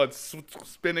handle. It's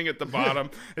spinning at the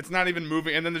bottom. It's not even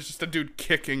moving, and then there's just a dude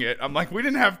kicking it. I'm like, we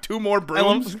didn't have 2 more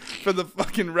brooms for the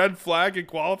fucking red flag and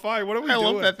qualify. What are we doing? I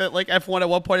love that F1 at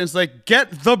one point is like,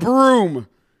 get the broom.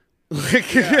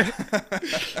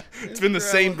 It's been the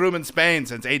same broom in Spain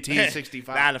since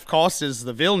 1865. That, of course, is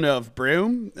the Villeneuve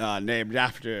broom, named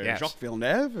after Jacques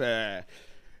Villeneuve.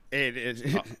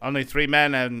 Only 3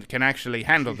 men can actually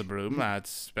handle the broom.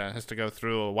 It has to go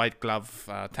through a white glove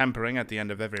tampering at the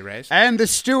end of every race. And the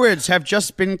stewards have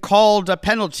just been called a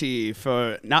penalty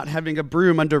for not having a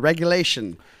broom under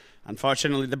regulation.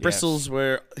 Unfortunately, the bristles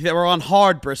were on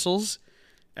hard bristles.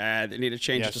 They need to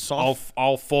change it to soft.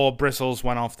 All 4 bristles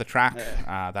went off the track.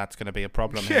 That's going to be a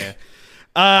problem here.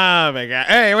 Oh my god!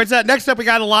 Hey, what's that? Next up, we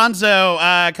got Alonso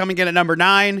coming in at number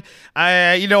 9.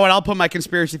 You know what? I'll put my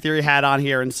conspiracy theory hat on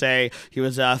here and say he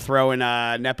was throwing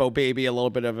Nepo baby a little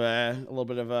bit of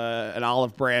an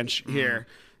olive branch here.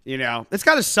 You know, it's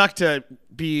gotta suck to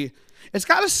be. It's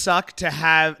gotta suck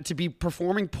to be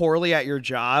performing poorly at your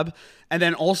job, and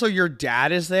then also your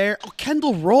dad is there. Oh,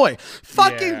 Kendall Roy,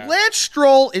 fucking Lance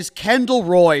Stroll is Kendall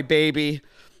Roy, baby.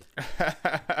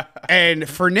 And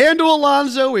Fernando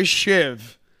Alonso is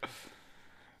Shiv.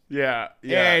 Yeah.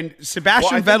 And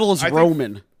Sebastian Vettel is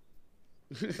Roman.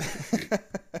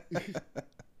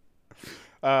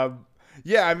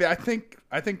 I mean,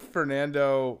 I think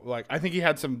Fernando, like, I think he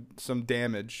had some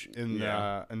damage in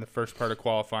the first part of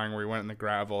qualifying where he went in the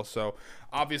gravel. So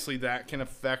obviously that can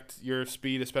affect your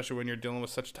speed, especially when you're dealing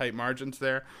with such tight margins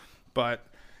there. But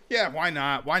yeah, why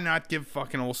not? Why not give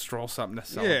fucking old Stroll something to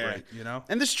celebrate, you know?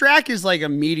 And this track is like a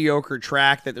mediocre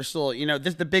track that they're still, you know,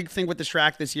 the big thing with this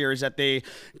track this year is that they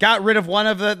got rid of one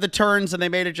of the turns and they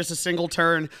made it just a single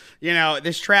turn. You know,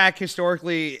 this track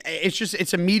historically,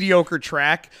 it's a mediocre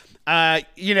track.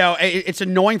 You know, it's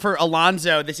annoying for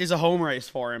Alonso. This is a home race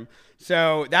for him.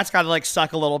 So that's got to like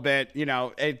suck a little bit. You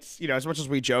know, it's, you know, as much as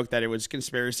we joke that it was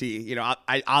conspiracy, you know,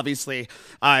 I obviously,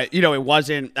 you know, it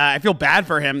wasn't. I feel bad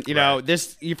for him. You know,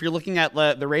 this, if you're looking at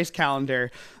the race calendar,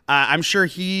 I'm sure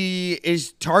he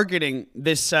is targeting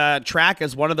this track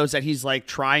as one of those that he's like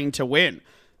trying to win.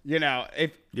 You know,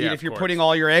 if you're putting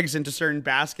all your eggs into certain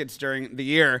baskets during the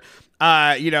year,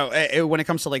 you know, when it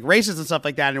comes to like races and stuff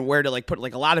like that and where to like put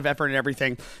like a lot of effort and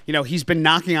everything, you know, he's been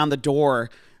knocking on the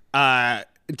door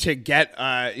to get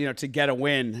a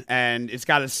win, and it's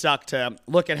got to suck to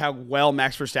look at how well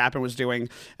Max Verstappen was doing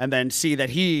and then see that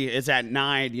he is at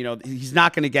 9. You know, he's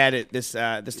not going to get it this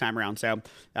time around. So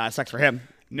it sucks for him.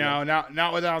 No,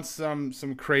 not without some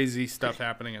crazy stuff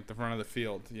happening at the front of the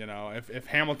field. You know, if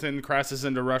Hamilton crashes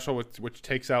into Russell, which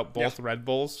takes out both Red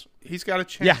Bulls, he's got a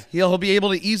chance. Yeah, he'll be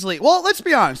able to easily. Well, let's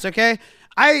be honest, okay?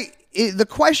 The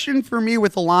question for me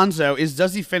with Alonso is,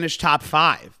 does he finish top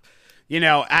 5? You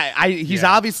know, he's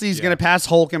obviously going to pass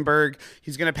Hülkenberg.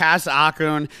 He's going to pass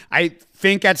Ocon. I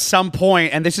think at some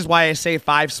point, and this is why I say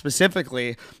 5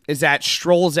 specifically, is that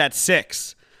Stroll's at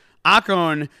 6.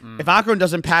 Ocon, if Ocon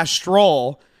doesn't pass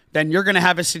Stroll, then you're going to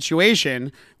have a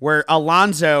situation where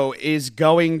Alonso is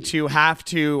going to have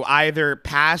to either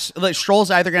pass. Like, Stroll's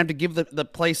either going to have to give the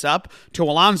place up to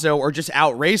Alonso or just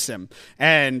outrace him.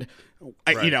 And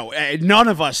you know, none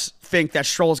of us think that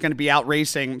Stroll is going to be out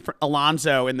racing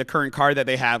Alonso in the current car that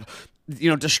they have.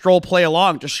 You know, does Stroll play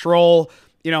along? Does Stroll,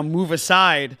 you know, move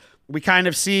aside? We kind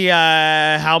of see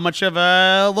how much of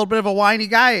a little bit of a whiny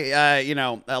guy, you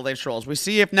know, Lance Stroll is. We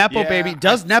see if Nepo Baby,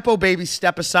 does Nepo Baby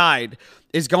step aside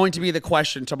is going to be the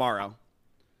question tomorrow.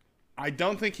 I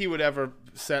don't think he would ever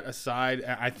set aside.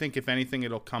 I think if anything,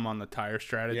 it'll come on the tire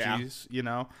strategies, you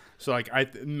know? So like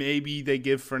maybe they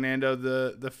give Fernando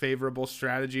the favorable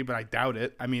strategy, but I doubt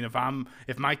it. I mean,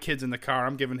 if my kid's in the car,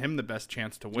 I'm giving him the best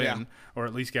chance to win or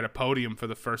at least get a podium for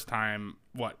the first time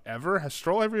ever. Has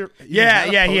Stroll ever? He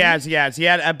has. He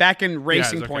had back in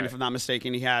Racing Point, if I'm not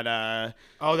mistaken, he had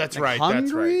oh, that's like right.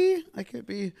 Hungary? That's right. I could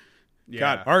be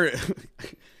God.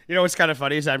 You know what's kind of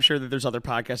funny is I'm sure that there's other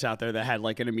podcasts out there that had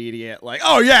like an immediate like,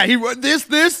 oh yeah, he won this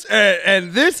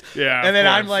and this, and then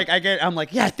I'm like,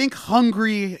 I think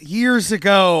Hungary years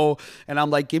ago, and I'm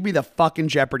like, give me the fucking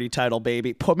Jeopardy title,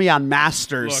 baby, put me on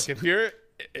Masters. Look,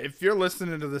 if you're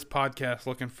listening to this podcast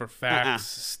looking for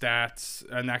facts, stats,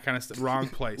 and that kind of stuff, wrong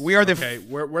place. We are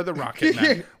we're the Rocket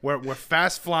Men. We're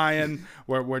fast flying.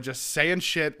 We're just saying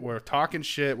shit. We're talking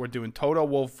shit. We're doing Toto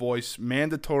Wolff voice,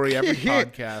 mandatory every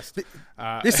podcast.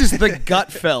 This is the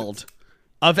Gutfeld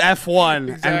of F1,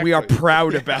 exactly. And we are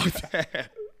proud about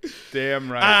that.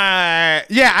 Damn right.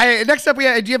 Next up, do you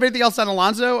have anything else on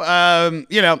Alonso?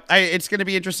 You know, it's going to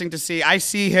be interesting to see. I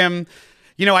see him.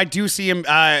 You know, I do see him,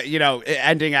 you know,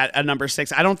 ending at a number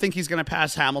 6. I don't think he's going to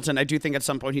pass Hamilton. I do think at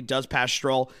some point he does pass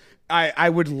Stroll. I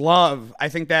would love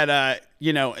to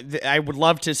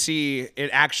see it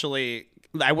actually.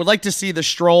 I would like to see the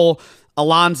Stroll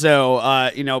Alonso,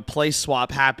 you know, place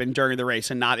swap happen during the race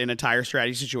and not in a tire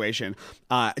strategy situation.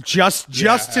 Just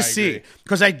to see,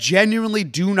 because I genuinely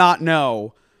do not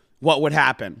know what would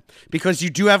happen, because you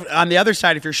do have on the other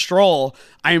side, if you're Stroll,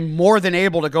 I'm more than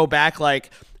able to go back like,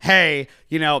 hey,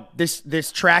 you know,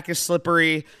 this track is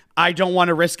slippery. I don't want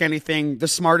to risk anything. The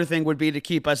smarter thing would be to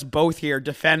keep us both here,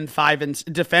 defend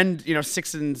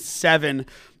 6 and 7,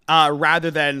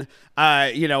 rather than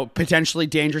you know, potentially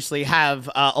dangerously have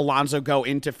Alonso go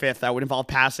into 5th. That would involve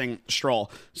passing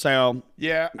Stroll. So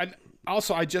yeah,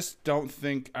 Also, I just don't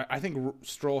think. I think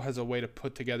Stroll has a way to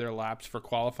put together laps for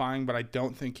qualifying, but I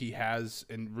don't think he has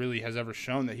and really has ever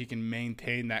shown that he can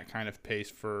maintain that kind of pace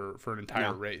for an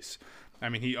entire race. I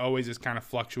mean, he always is kind of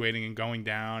fluctuating and going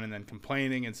down and then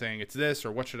complaining and saying it's this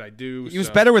or what should I do. He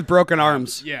was better with broken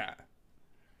arms. Yeah,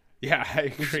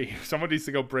 I agree. Someone needs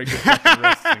to go break his fucking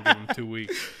wrists and give him 2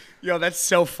 weeks. Yo, that's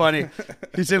so funny.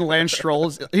 He's in Lawrence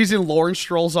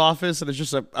Stroll's office, and there's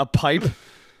just a pipe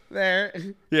there.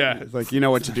 Yeah. It's like, you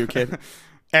know what to do, kid.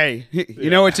 Hey,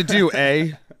 you know what to do,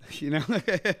 eh? You know?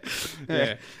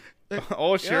 Yeah.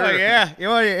 Oh, sure. Yeah.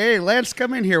 Hey, Lance,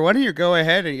 come in here. Why don't you go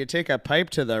ahead and you take a pipe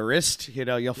to the wrist? You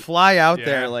know, you'll fly out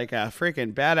there like a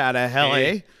freaking bat out of hell,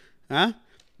 eh? Huh?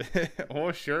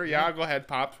 Oh, sure. Yeah, go ahead,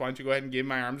 Pops. Why don't you go ahead and give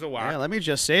my arms a whack? Yeah, let me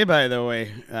just say, by the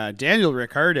way, Daniel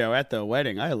Ricciardo at the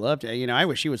wedding, I loved it. You know, I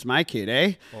wish he was my kid,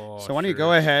 eh? Oh, so why don't you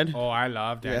go ahead? Oh, I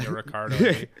love Daniel Ricciardo.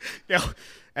 Eh? Yeah.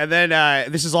 And then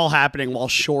this is all happening while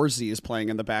Shorzy is playing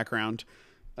in the background.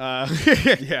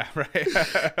 Yeah, right.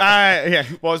 Yeah.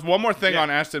 Well, there's one more thing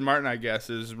on Aston Martin, I guess,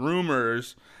 is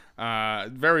rumors,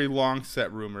 very long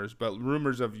set rumors, but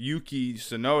rumors of Yuki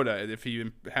Tsunoda, if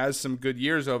he has some good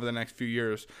years over the next few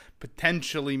years,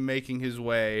 potentially making his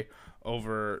way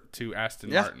over to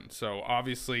Aston Martin. So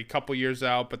obviously a couple years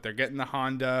out, but they're getting the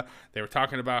Honda. They were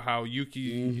talking about how Yuki,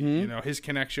 you know, his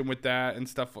connection with that and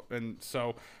stuff. And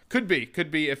so could be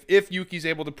if Yuki's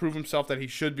able to prove himself that he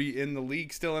should be in the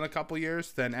league still in a couple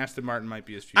years, then Aston Martin might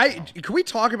be his future. Can we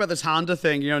talk about this Honda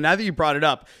thing? You know, now that you brought it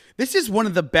up, this is one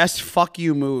of the best fuck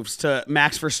you moves to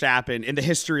Max Verstappen in the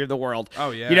history of the world.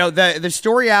 Oh, yeah. You know, the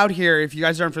story out here, if you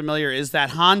guys aren't familiar, is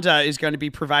that Honda is going to be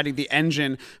providing the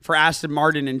engine for Aston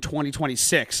Martin in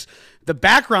 2026. The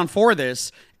background for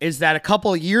this is that a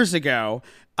couple of years ago,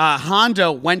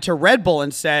 Honda went to Red Bull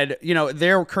and said, you know,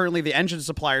 they're currently the engine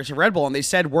suppliers to Red Bull, and they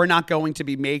said, we're not going to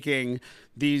be making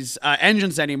these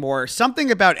engines anymore.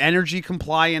 Something about energy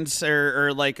compliance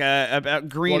or like about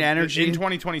green energy. In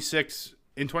 2026,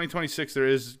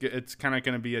 it's kind of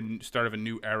going to be a start of a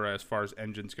new era as far as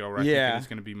engines go, right? Yeah. It's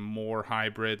going to be more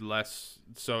hybrid, less.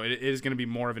 So it is going to be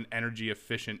more of an energy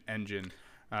efficient engine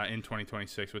in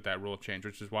 2026 with that rule change,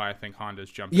 which is why I think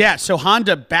Honda's jumped. Yeah, so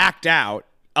Honda backed out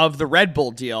of the Red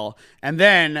Bull deal, and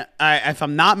then if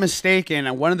I'm not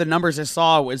mistaken, one of the numbers I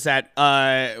saw was that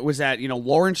you know,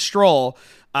 Lawrence Stroll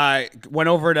went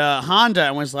over to Honda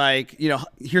and was like, you know,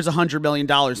 here's $100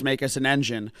 million, make us an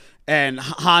engine, and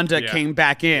Honda came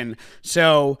back in.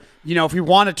 So, you know, if we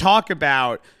want to talk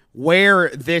about where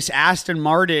this Aston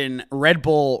Martin Red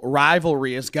Bull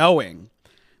rivalry is going,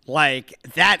 like,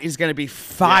 that is going to be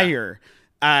fire.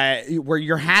 Where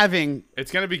you're having,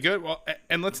 it's going to be good. Well,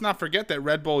 and let's not forget that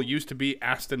Red Bull used to be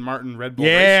Aston Martin Red Bull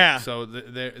Racing, so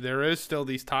there is still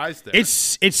these ties there.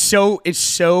 It's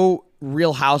so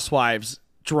Real Housewives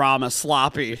drama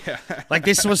sloppy. Like,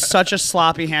 this was such a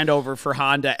sloppy handover for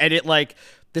Honda, and it, like,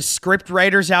 the script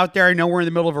writers out there, I know we're in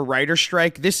the middle of a writer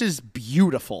strike. This is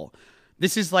beautiful.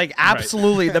 This is like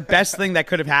absolutely the best thing that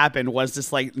could have happened was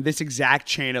this exact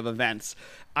chain of events.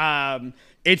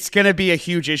 It's going to be a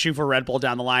huge issue for Red Bull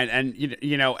down the line. And,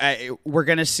 you know, we're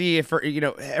going to see if, you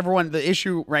know, everyone, the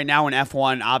issue right now in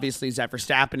F1, obviously, is that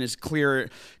Verstappen is clear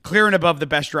and above the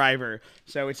best driver.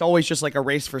 So it's always just like a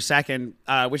race for second,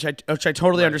 which I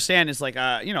totally understand is like,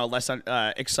 you know, a less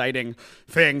exciting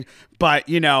thing. But,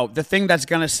 you know, the thing that's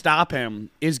going to stop him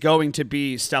is going to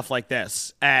be stuff like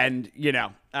this. And, you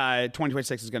know,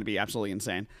 2026 is going to be absolutely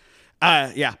insane.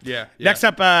 Yeah. Next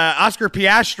up, Oscar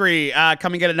Piastri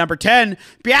coming in at number 10.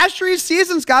 Piastri's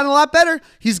season's gotten a lot better.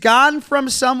 He's gone from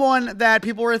someone that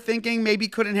people were thinking maybe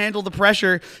couldn't handle the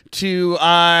pressure to,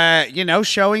 you know,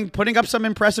 putting up some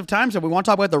impressive times. And we want to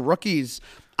talk about the rookies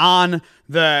on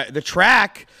the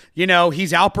track. You know,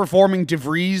 he's outperforming De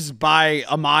Vries by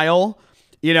a mile.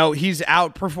 You know, he's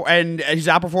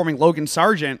outperforming Logan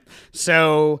Sargent.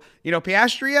 So, you know,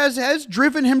 Piastri has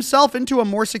driven himself into a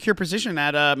more secure position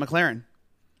at McLaren.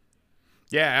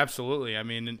 Yeah, absolutely. I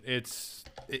mean, it's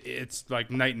like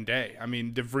night and day. I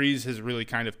mean, De Vries has really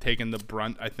kind of taken the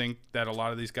brunt, I think, that a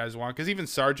lot of these guys want. Because even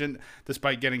Sargent,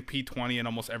 despite getting P20 in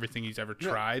almost everything he's ever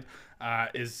tried,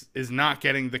 is not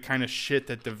getting the kind of shit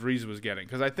that De Vries was getting.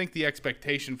 Because I think the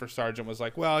expectation for Sargent was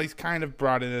like, well, he's kind of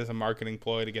brought in as a marketing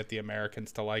ploy to get the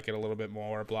Americans to like it a little bit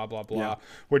more, blah, blah, blah. Yeah.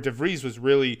 Where De Vries was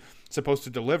really supposed to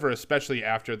deliver, especially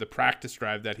after the practice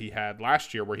drive that he had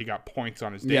last year where he got points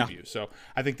on his debut. So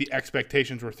I think the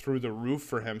expectations were through the roof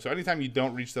for him. So anytime you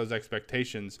don't reach those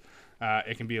expectations,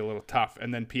 it can be a little tough.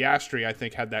 And then Piastri, I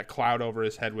think, had that cloud over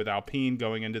his head with Alpine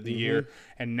going into the year.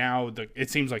 And now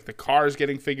it seems like the car is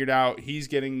getting figured out. He's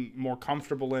getting more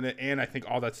comfortable in it. And I think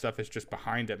all that stuff is just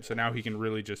behind him. So now he can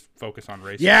really just focus on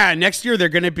racing. Yeah, next year they're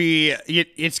going to be –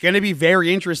 it's going to be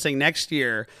very interesting next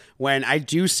year when I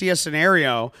do see a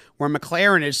scenario where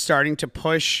McLaren is starting to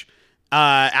push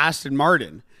Aston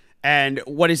Martin. And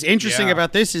what is interesting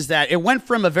about this is that it went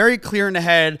from a very clear in the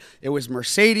head. It was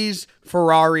Mercedes,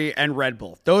 Ferrari, and Red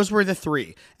Bull. Those were the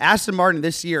three. Aston Martin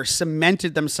this year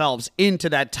cemented themselves into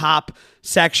that top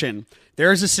section.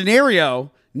 There's a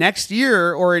scenario next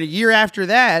year or in a year after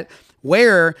that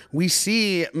where we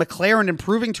see McLaren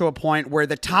improving to a point where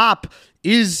the top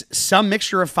is some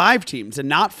mixture of 5 teams and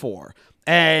not 4.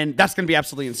 And that's going to be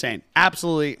absolutely insane.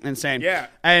 Absolutely insane. Yeah.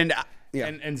 And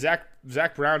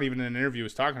Zach Brown, even in an interview,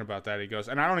 was talking about that. He goes,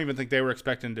 and I don't even think they were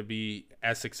expecting to be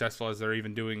as successful as they're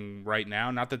even doing right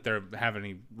now. Not that they have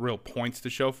any real points to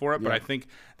show for it, but I think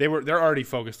they're already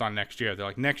focused on next year. They're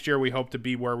like, next year we hope to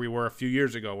be where we were a few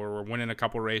years ago, where we're winning a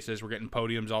couple races, we're getting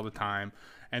podiums all the time,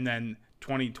 and then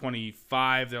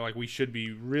 2025, they're like, we should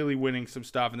be really winning some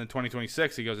stuff. And then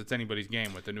 2026, he goes, it's anybody's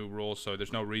game with the new rules, so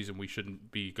there's no reason we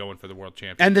shouldn't be going for the world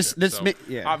championship.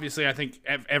 And obviously, I think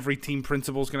every team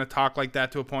principal is going to talk like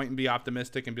that to a point and be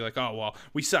optimistic and be like, oh, well,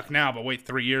 we suck now, but wait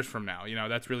 3 years from now.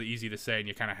 That's really easy to say, and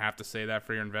you kind of have to say that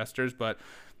for your investors. But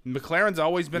McLaren's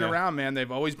always been around, man.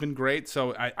 They've always been great.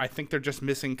 So I think they're just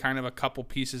missing kind of a couple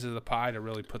pieces of the pie to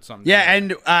really put something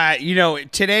together.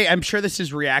 And, today, I'm sure this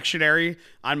is reactionary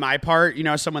on my part.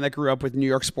 Someone that grew up with New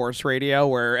York sports radio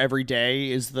where every day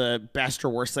is the best or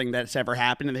worst thing that's ever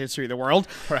happened in the history of the world.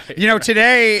 Right.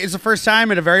 Today is the first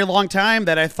time in a very long time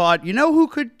that I thought, who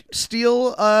could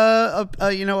steal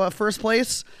a first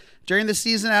place during the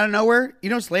season out of nowhere?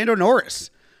 It's Lando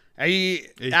Norris.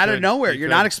 Out of nowhere. You're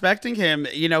not expecting him.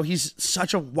 He's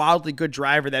such a wildly good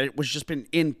driver that it was just been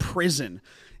in prison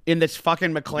in this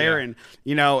fucking McLaren.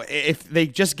 Yeah. If they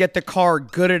just get the car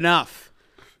good enough,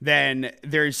 then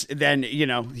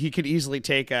he could easily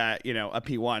take a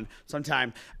P1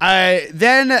 sometime.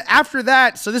 Then after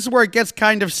that, so this is where it gets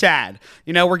kind of sad.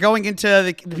 We're going into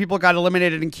the people got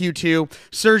eliminated in Q2.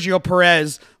 Sergio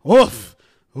Perez, oof.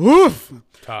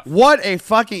 Tough.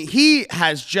 He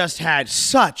has just had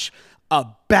such a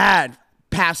bad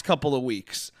past couple of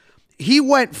weeks. He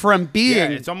went from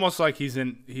being it's almost like he's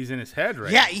in his head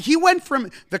right now. He went from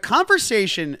the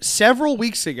conversation several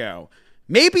weeks ago,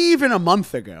 maybe even a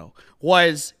month ago,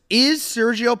 is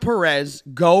Sergio Perez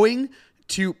going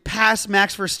to pass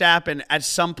Max Verstappen at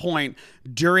some point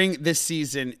during this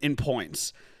season in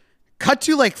points? Cut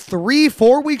to like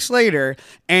 3-4 weeks later,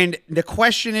 and the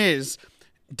question is,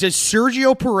 does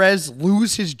Sergio Perez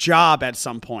lose his job at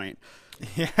some point?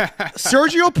 Yeah.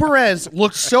 Sergio Perez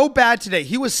looked so bad today.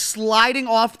 He was sliding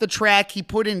off the track. He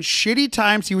put in shitty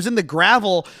times. He was in the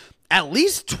gravel at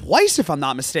least twice, if I'm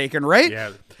not mistaken, right?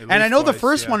 Yeah. And I know the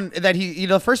first one that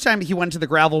the first time he went to the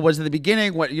gravel was at the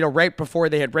beginning, right before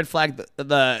they had red flagged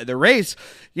the race,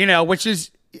 which is,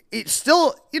 it's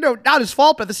still, not his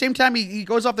fault, but at the same time, he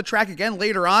goes off the track again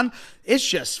later on. It's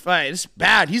just fine. It's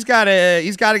bad. He's got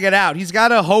to get out. He's got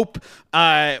to hope,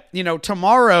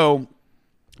 tomorrow.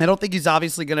 I don't think he's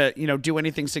obviously going to, do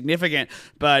anything significant,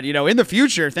 but, in the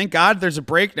future, thank God there's a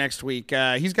break next week.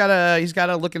 He's got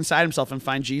to look inside himself and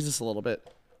find Jesus a little bit.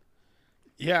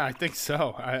 Yeah, I think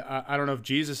so. I don't know if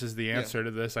Jesus is the answer to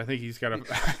this. I think he's got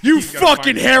to. You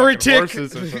fucking heretic!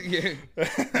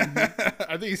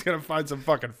 I think he's gonna find some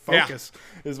fucking focus.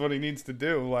 Is what he needs to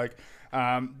do.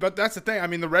 But that's the thing. I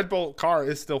mean, the Red Bull car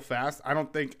is still fast. I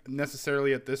don't think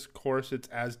necessarily at this course it's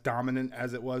as dominant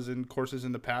as it was in courses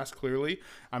in the past. Clearly,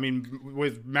 I mean,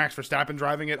 with Max Verstappen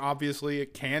driving it, obviously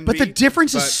it can. But the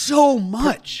difference is so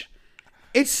much.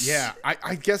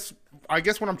 I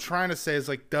guess what I'm trying to say is,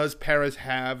 does Perez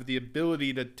have the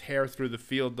ability to tear through the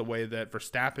field the way that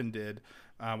Verstappen did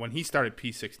when he started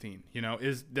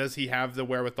P16? Does he have the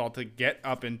wherewithal to get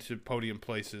up into podium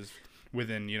places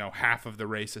within, half of the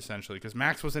race, essentially? Because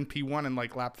Max was in P1 in,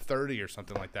 lap 30 or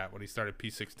something like that when he started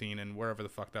P16 and wherever the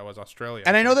fuck that was, Australia.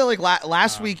 And I know that,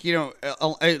 last week,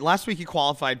 last week he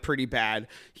qualified pretty bad.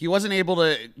 He wasn't able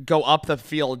to go up the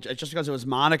field just because it was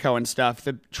Monaco and stuff.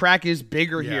 The track is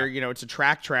bigger here. It's a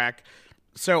track.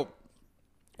 So,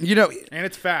 and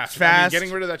it's fast. I mean,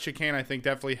 getting rid of that chicane, I think,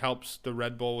 definitely helps the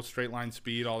Red Bull with straight line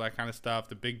speed, all that kind of stuff.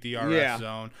 The big DRS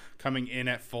zone, coming in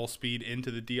at full speed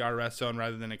into the DRS zone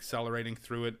rather than accelerating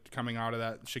through it, coming out of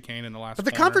that chicane in the last. But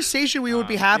the conversation we would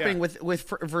be having with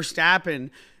Verstappen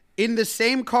in the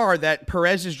same car that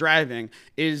Perez is driving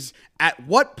is, at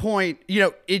what point,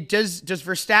 does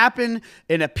Verstappen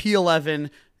in a P11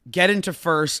 get into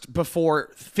first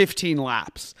before 15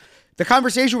 laps. The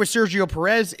conversation with Sergio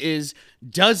Perez is,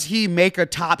 does he make a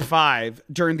top 5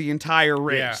 during the entire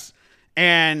race? Yeah.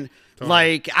 And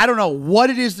like, I don't know what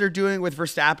it is they're doing with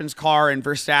Verstappen's car and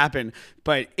Verstappen,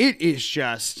 but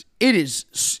it's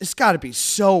got to be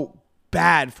so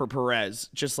bad for Perez,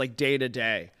 just like day to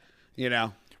day, you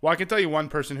know? Well, I can tell you one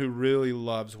person who really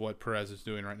loves what Perez is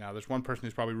doing right now. There's one person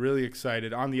who's probably really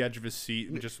excited, on the edge of his seat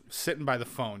and just sitting by the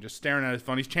phone, just staring at his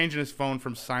phone. He's changing his phone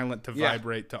from silent to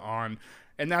vibrate to on,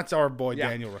 and that's our boy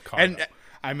Daniel Ricciardo. And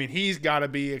I mean, he's got to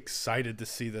be excited to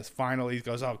see this. Finally, he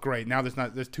goes, oh, great. Now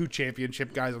there's 2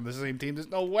 championship guys on the same team.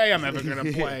 There's no way I'm ever going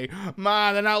to play.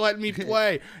 Ma, they're not letting me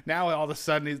play. Now, all of a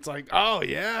sudden, it's like, oh,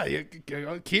 yeah, you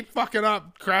keep fucking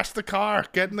up. Crash the car.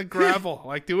 Get in the gravel.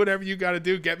 Like, do whatever you got to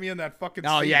do. Get me in that fucking seat.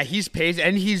 Oh, yeah, he's paid,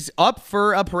 and he's up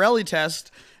for a Pirelli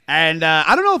test. And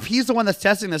I don't know if he's the one that's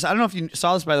testing this. I don't know if you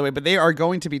saw this, by the way, but they are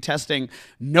going to be testing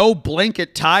no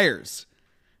blanket tires.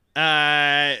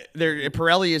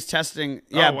 Pirelli is testing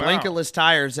blanketless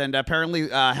tires, and apparently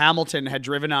Hamilton had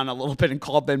driven on a little bit and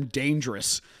called them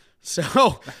dangerous.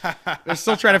 So they're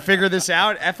still trying to figure this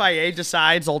out. FIA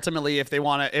decides ultimately if they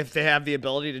have the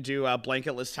ability to do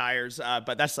blanketless tires,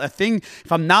 but that's a thing,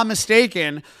 if I'm not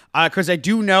mistaken, because I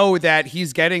do know that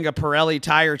he's getting a Pirelli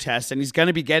tire test, and he's going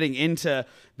to be getting into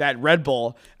that Red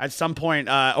Bull at some point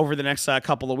over the next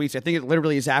couple of weeks. I think it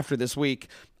literally is after this week.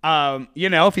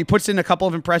 If he puts in a couple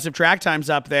of impressive track times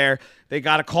up there, they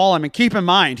got to call him. And keep in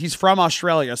mind, he's from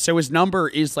Australia, so his number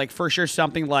is like for sure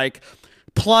something like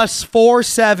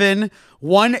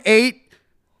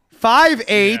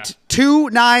 +471858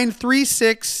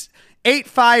 2936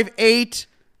 858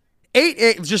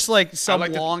 88, just like some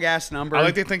long ass number. I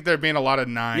like to think there being a lot of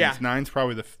 9s. Yeah. 9's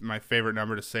probably my favorite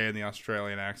number to say in the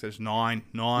Australian accent. It's 9.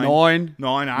 It's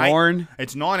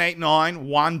 989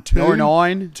 1 2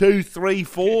 9 2 3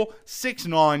 4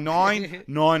 699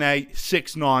 98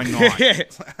 699.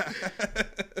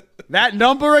 That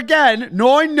number again,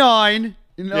 99.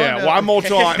 One more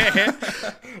time.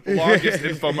 Longest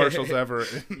infomercials ever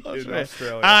in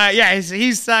Australia.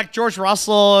 He's George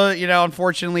Russell,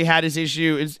 unfortunately had his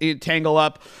issue tangle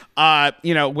up,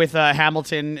 with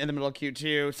Hamilton in the middle of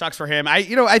Q2. Sucks for him.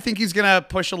 I think he's going to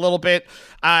push a little bit.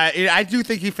 I do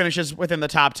think he finishes within the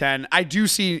top 10. I do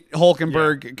see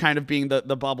Hülkenberg kind of being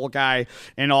the bubble guy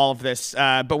in all of this.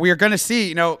 But we are going to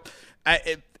see,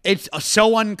 it's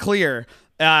so unclear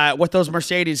what those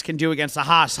Mercedes can do against the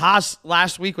Haas. Haas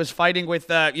last week was fighting with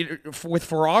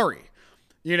Ferrari,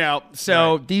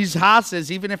 So right. These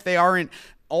Haas's, even if they aren't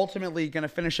ultimately going to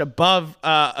finish above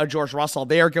a George Russell,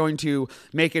 they are going to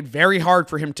make it very hard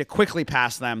for him to quickly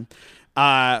pass them.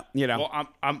 Well,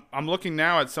 I'm looking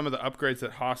now at some of the upgrades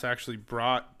that Haas actually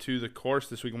brought to the course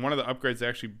this week, and one of the upgrades they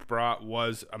actually brought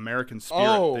was American Spirit.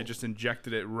 Oh. They just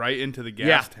injected it right into the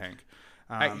gas tank.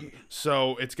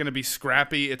 So it's going to be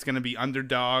scrappy. It's going to be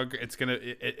underdog. It's going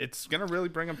to really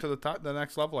bring them to the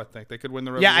next level. I think they could win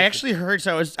the race. Yeah, I actually heard.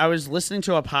 So I was listening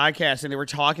to a podcast, and they were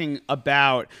talking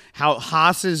about how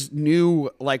Haas's new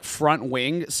front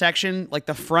wing section,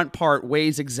 the front part,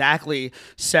 weighs exactly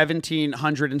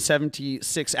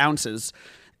 1,776 ounces,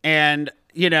 and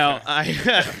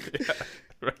I.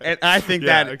 Right. And I think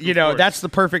that that's the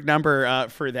perfect number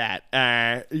for that.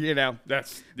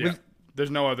 There's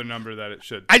no other number that it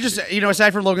should. I just,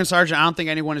 aside from Logan Sargent, I don't think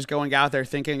anyone is going out there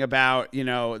thinking about,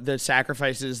 the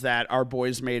sacrifices that our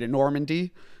boys made in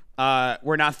Normandy.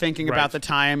 We're not thinking about the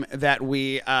time that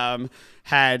we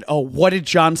had, what did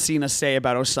John Cena say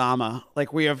about Osama?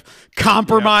 We have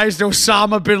compromised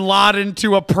Osama bin Laden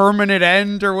to a permanent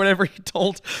end or whatever he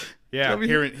told. Yeah,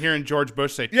 hearing George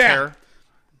Bush say terror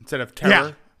instead of terror.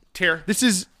 Yeah. Terror. This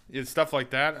is stuff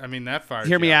like that. I mean, that fires.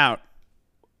 Hear me out.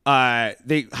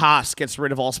 Haas gets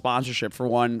rid of all sponsorship for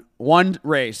one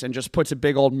race and just puts a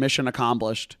big old mission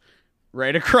accomplished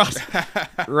right across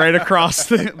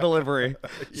the livery.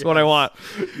 That's what I want.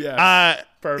 Yeah.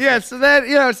 Perfect. Yeah. So that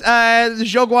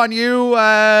Zhou Guan Yu,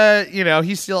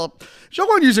 Zhou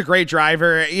Guan Yu's a great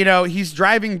driver. He's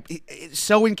driving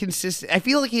so inconsistent. I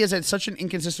feel like he has had such an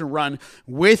inconsistent run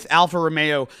with Alfa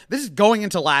Romeo. This is going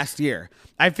into last year.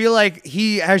 I feel like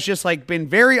he has just been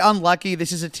very unlucky.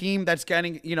 This is a team that's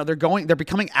getting, they're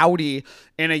becoming Audi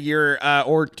in a year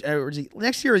or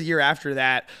next year or the year after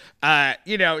that.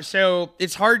 So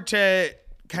it's hard to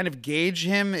kind of gauge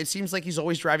him. It seems like he's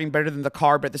always driving better than the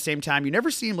car, but at the same time, you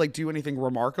never see him do anything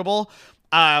remarkable.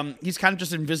 He's kind of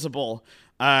just invisible,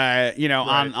 right.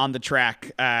 on the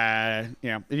track. Do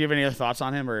you have any other thoughts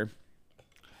on him or?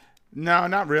 No,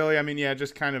 not really. I mean,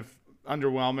 just kind of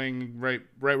underwhelming, right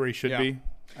where he should be.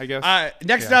 I guess.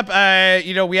 Next up,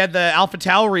 we had the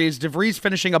AlphaTauris, De Vries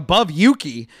finishing above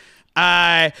Yuki.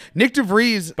 Nick De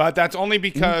Vries, but that's only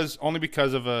because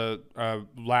of a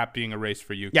lap being a race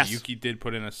for Yuki. Yes. Yuki did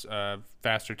put in a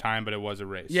faster time, but it was a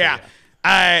race. Yeah.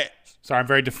 So, sorry, I'm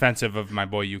very defensive of my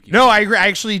boy Yuki. No, I agree. I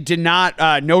actually did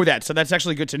not know that, so that's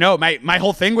actually good to know. My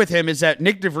whole thing with him is that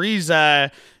Nick De Vries, I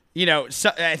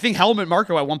think Helmut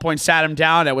Marko at one point sat him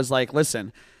down and was like,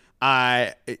 "Listen,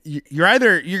 you're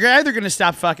either going to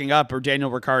stop fucking up, or Daniel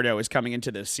Ricciardo is coming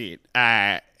into this seat."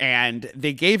 And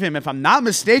they gave him, if I'm not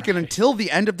mistaken, until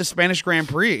the end of the Spanish Grand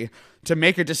Prix to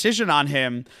make a decision on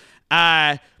him.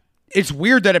 It's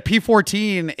weird that a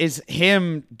P14 is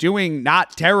him doing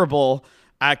not terrible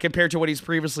compared to what he's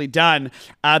previously done.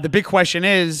 The big question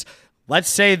is, let's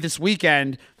say this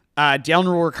weekend,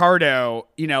 Daniel Ricciardo,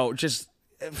 just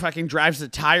fucking drives the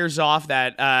tires off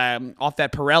that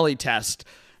Pirelli test.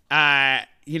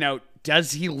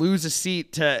 Does he lose a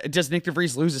seat does Nick De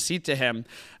Vries lose a seat to him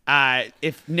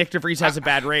if Nick De Vries has a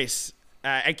bad race?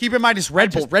 And keep in mind, it's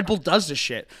Red Bull. Red Bull does this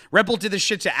shit. Red Bull did this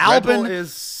shit to Albon. Red Bull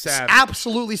is sad.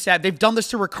 Absolutely sad. They've done this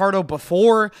to Ricciardo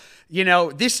before.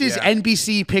 This is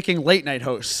NBC picking late night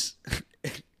hosts.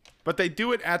 But they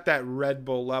do it at that Red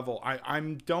Bull level. I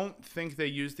don't think they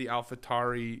use the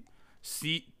AlphaTauri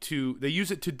seat they use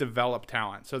it to develop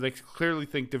talent. So they clearly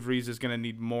think De Vries is going to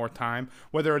need more time.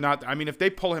 Whether or not, if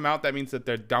they pull him out, that means that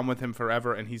they're done with him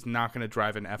forever, and he's not going to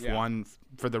drive an F1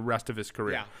 for the rest of his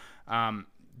career. Yeah.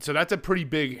 So that's a pretty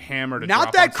big hammer to drop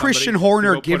Not that on Christian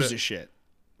Horner gives a shit.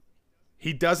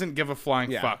 He doesn't give a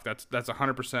flying fuck. That's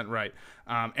 100% right.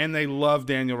 And they love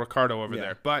Daniel Ricciardo over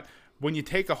there. But when you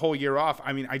take a whole year off,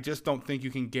 I just don't think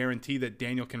you can guarantee that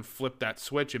Daniel can flip that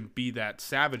switch and be that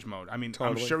savage mode. Totally.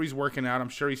 I'm sure he's working out. I'm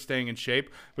sure he's staying in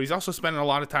shape. But he's also spending a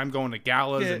lot of time going to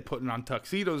galas and putting on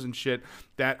tuxedos and shit.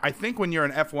 That I think when you're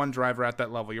an F1 driver at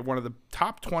that level, you're one of the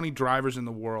top 20 drivers in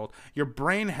the world. Your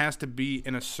brain has to be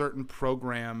in a certain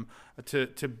program to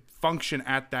function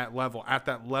at that level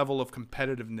of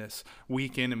competitiveness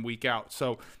week in and week out.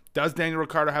 So does Daniel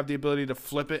Ricciardo have the ability to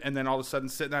flip it and then all of a sudden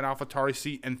sit in that AlphaTauri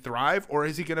seat and thrive? Or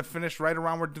is he going to finish right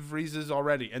around where De Vries is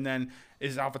already? And then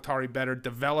is AlphaTauri better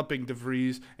developing De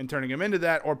Vries and turning him into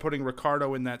that, or putting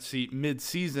Ricciardo in that seat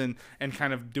mid-season and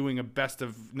kind of doing a best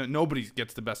of – nobody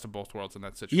gets the best of both worlds in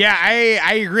that situation. Yeah,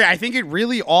 I agree. I think it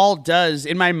really all does,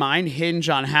 in my mind, hinge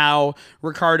on how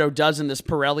Ricciardo does in this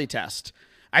Pirelli test.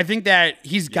 I think that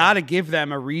he's got to give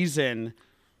them a reason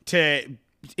to –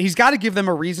 he's got to give them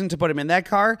a reason to put him in that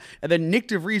car, and then Nick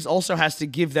De Vries also has to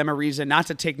give them a reason not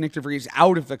to take Nick De Vries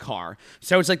out of the car.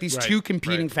 So it's like these two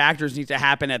competing factors need to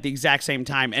happen at the exact same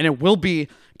time, and it will be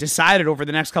decided over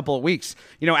the next couple of weeks.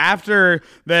 After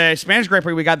the Spanish Grand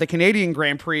Prix, we got the Canadian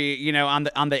Grand Prix, on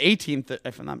the 18th,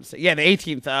 if I'm not mistaken. Yeah, the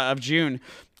 18th of June.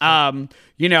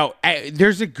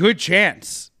 There's a good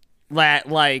chance that,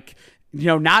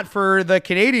 not for the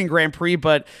Canadian Grand Prix,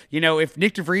 but, if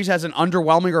Nick De Vries has an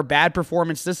underwhelming or bad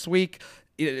performance this week,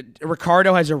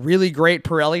 Ricciardo has a really great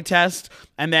Pirelli test,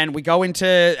 and then we go into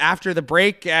after the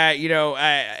break.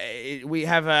 We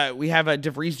have a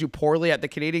De Vries do poorly at the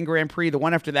Canadian Grand Prix. The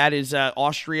one after that is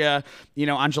Austria,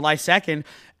 on July 2nd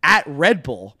at Red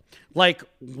Bull.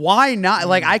 Why not?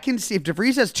 I can see if De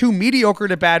Vries has two mediocre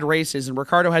to bad races and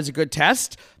Ricciardo has a good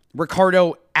test,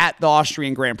 Ricciardo at the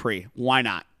Austrian Grand Prix. Why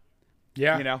not?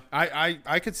 Yeah,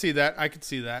 I could see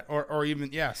that. Or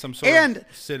even some sort of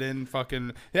sit-in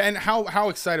fucking. Yeah, and how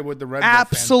excited would the Red Bull fans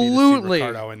be to see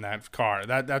Ricciardo in that car?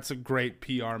 That's a great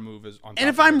PR move. And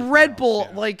if I'm Red Bull,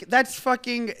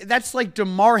 that's like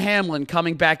DeMar Hamlin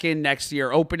coming back in next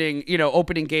year, opening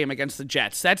game against the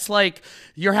Jets. That's like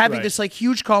you're having this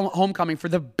huge homecoming for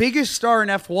the biggest star in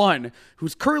F1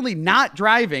 who's currently not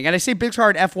driving, and I say big star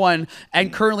in F1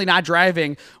 and currently not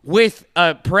driving with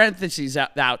parentheses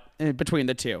out between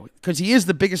the two, because he is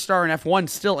the biggest star in F1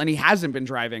 still, and he hasn't been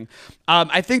driving.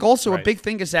 I think also a big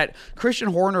thing is that Christian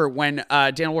Horner, when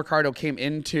Daniel Ricciardo came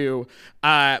into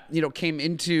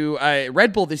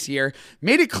Red Bull this year,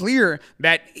 made it clear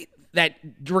that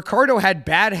Ricciardo had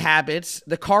bad habits.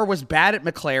 The car was bad at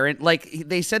McLaren.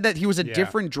 They said that he was a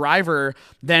different driver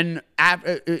than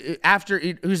after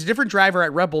he was a different driver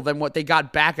at Red Bull than what they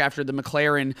got back after the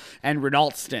McLaren and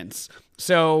Renault stints.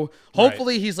 So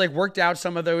hopefully he's worked out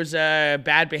some of those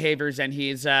bad behaviors, and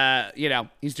he's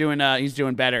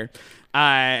doing better.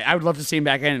 I would love to see him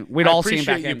back in. We'd all see him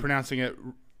back in. I appreciate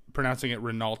you pronouncing it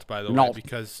Renault, by the way,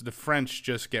 because the French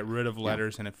just get rid of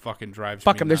letters and it fucking drives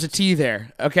me nuts. There's a T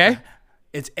there, okay?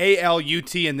 It's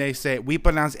A-L-U-T, and they say, we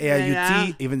pronounce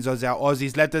A-L-U-T, even though there are all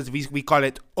these letters, we call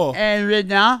it O. And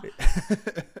Renault,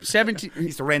 17.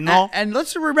 It's Renault. And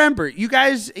let's remember, you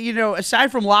guys,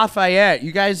 aside from Lafayette,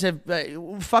 you guys have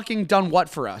fucking done what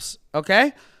for us,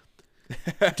 okay?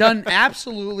 Done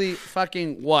absolutely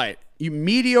fucking what? You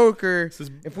mediocre.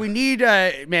 If we need,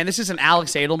 man, this is an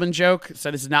Alex Edelman joke,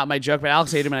 so this is not my joke, but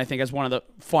Alex Edelman, I think, has one of the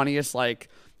funniest,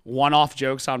 one-off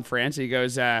jokes on France. He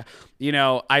goes, I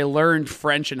learned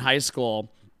French in high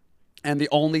school, and the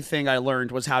only thing I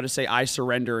learned was how to say I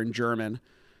surrender in German.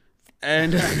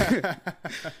 And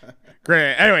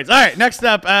great. Anyways, all right, next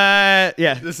up,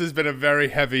 yeah. This has been a very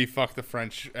heavy fuck the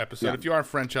French episode. Yeah. If you are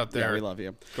French out there, yeah, we love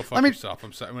you. Go fuck yourself.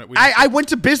 I'm sorry. I went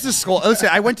to business school. Listen,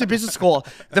 I went to business school.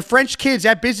 The French kids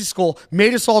at business school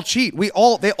made us all cheat. They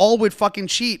all would fucking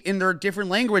cheat in their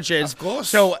different languages. Of course.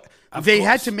 So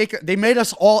had to they made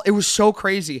us all, it was so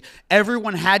crazy.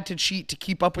 Everyone had to cheat to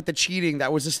keep up with the cheating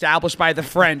that was established by the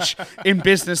French in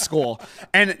business school.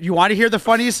 And you want to hear the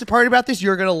funniest part about this?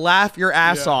 You're going to laugh your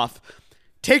ass off.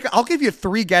 I'll give you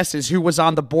 3 guesses who was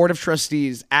on the board of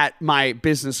trustees at my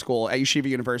business school at Yeshiva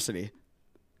University.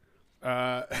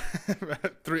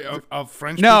 3 of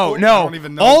French No, people? I don't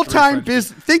even know all-time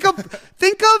business. Think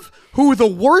of who the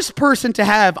worst person to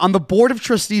have on the board of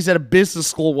trustees at a business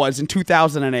school was in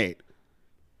 2008.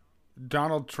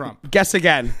 Donald Trump. Guess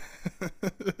again.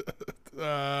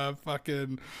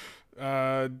 Fucking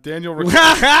Daniel.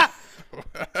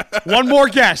 One more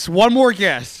guess.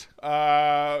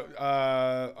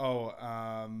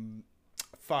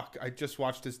 Fuck! I just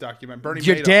watched this document. Bernie.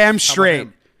 You're Madoff. damn How straight.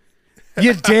 about him?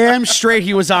 You're damn straight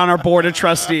he was on our board of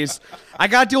trustees. I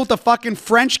got to deal with the fucking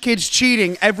French kids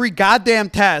cheating every goddamn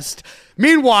test.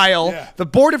 Meanwhile, the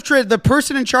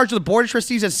person in charge of the board of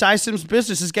trustees at Cy Sims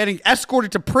Business is getting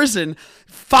escorted to prison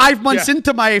 5 months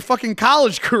into my fucking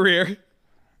college career.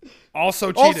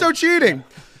 Also cheating.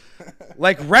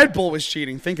 Like Red Bull was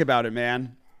cheating. Think about it,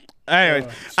 man. Anyways,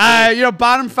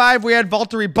 bottom 5, we had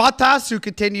Valtteri Bottas, who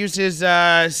continues his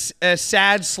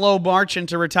sad, slow march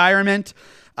into retirement.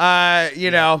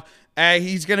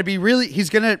 He's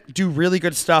gonna do really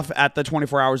good stuff at the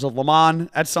 24 Hours of Le Mans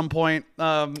at some point.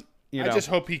 I just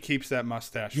hope he keeps that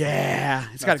mustache. Yeah,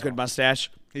 he's got a good mustache.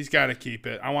 He's got to keep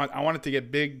it. I want it to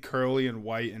get big, curly, and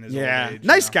white in his old age.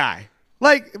 Nice guy.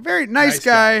 Very nice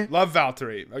guy. Love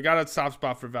Valtteri. I got a soft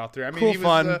spot for Valtteri. I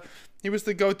mean, he was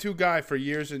the go-to guy for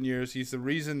years and years. He's the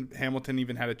reason Hamilton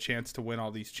even had a chance to win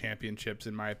all these championships,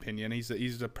 in my opinion.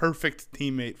 He's a perfect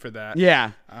teammate for that.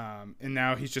 Yeah. And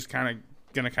now he's just going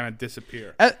to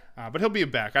disappear. But he'll be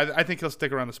back. I think he'll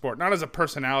stick around the sport. Not as a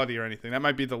personality or anything. That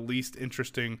might be the least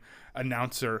interesting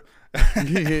announcer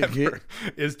ever,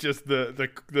 is just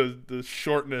the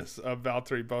shortness of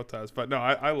Valtteri Bottas. But no,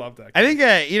 I love that guy. I think,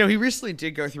 he recently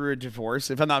did go through a divorce,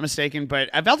 if I'm not mistaken.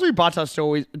 But Valtteri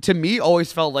Bottas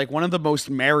always felt like one of the most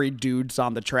married dudes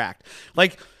on the track.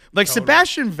 Like totally.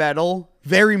 Sebastian Vettel,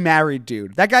 very married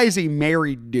dude. That guy is a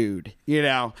married dude,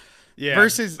 Yeah.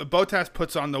 Versus Bottas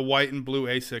puts on the white and blue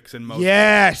Asics in most.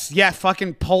 Yes. Games. Yeah.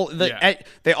 Fucking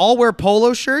they all wear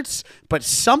polo shirts, but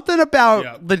something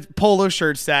about the polo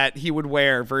shirts that he would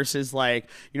wear versus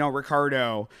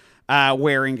Ricardo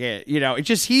wearing it. It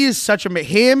just, he is such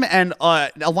him and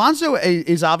Alonso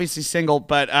is obviously single,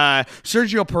 but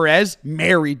Sergio Perez,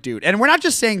 married dude. And we're not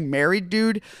just saying married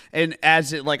dude and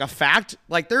as it a fact,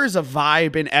 there is a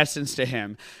vibe in essence to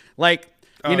him.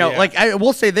 I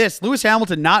will say this: Lewis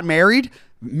Hamilton, not married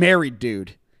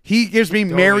dude. He gives me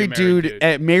totally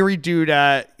married dude.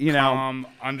 Calm,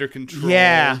 under control,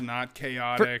 not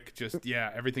chaotic.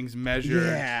 Everything's measured.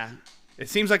 Yeah. It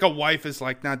seems like a wife is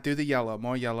not do the yellow,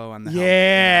 more yellow on the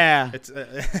helmet. It's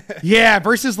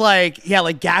versus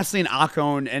Gasly and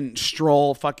Ocon and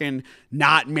Stroll, fucking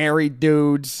not married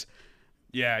dudes.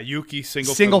 Yeah, Yuki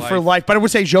single for life. But I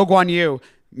would say Zhou Guan Yu,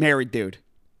 married dude.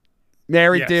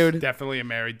 Married dude. Definitely a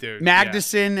married dude.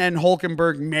 Magnussen and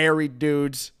Hulkenberg, married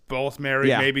dudes. Both married,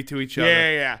 maybe to each other.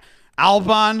 Yeah.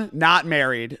 Albon, not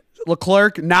married.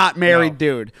 Leclerc, not married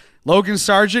dude. Logan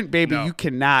Sargent, baby, you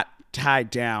cannot tie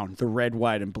down the red,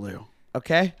 white, and blue.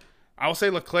 Okay? I will say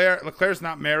Leclerc's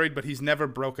not married, but he's never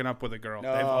broken up with a girl.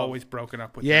 No. They've always broken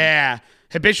up with him. Yeah.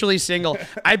 Habitually single.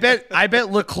 I bet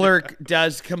Leclerc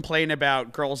does complain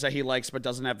about girls that he likes but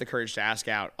doesn't have the courage to ask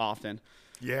out often.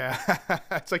 Yeah,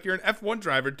 it's like you're an F1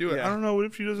 driver. Do it. I don't know. What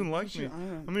if she doesn't like me?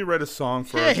 Let me write a song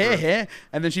for her.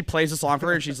 And then she plays a song for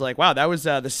her, and she's like, "Wow, that was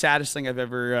the saddest thing I've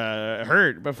ever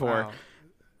heard before." Wow.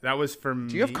 That was for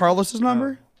me. Do you have Carlos's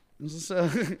number?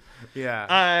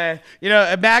 Yeah.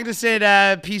 Magnussen,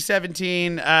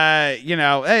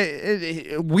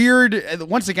 P17, weird.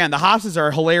 Once again, the Haas's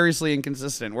are hilariously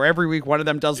inconsistent, where every week one of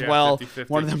them does well, 50-50.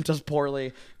 one of them does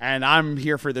poorly, and I'm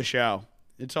here for the show.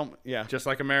 Just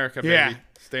like America, baby. Yeah.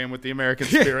 Staying with the American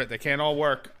spirit. They can't all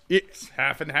work. It's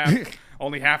half and half.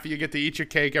 Only half of you get to eat your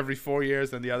cake every 4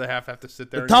 years, then the other half have to sit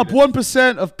there. The top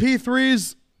 1% of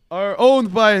P3s are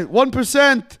owned by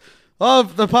 1%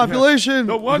 of the population.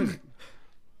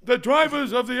 The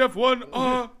drivers of the F1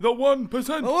 are the 1%. The 1%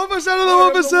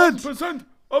 of the 1%. 1%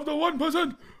 of the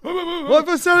 1%.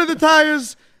 1% of the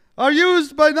tires are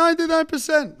used by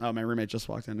 99%. Oh, my roommate just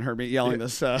walked in and heard me yelling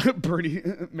this Bernie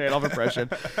Madoff impression.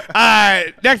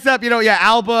 Next up,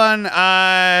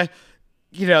 Albon.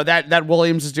 That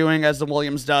Williams is doing as the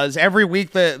Williams does. Every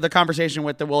week, the conversation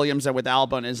with the Williams and with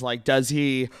Albon is like, does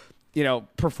he,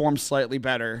 perform slightly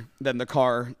better than the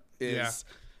car is? Yeah.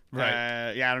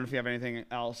 Right. I don't know if you have anything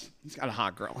else. He's got a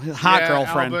hot girlfriend.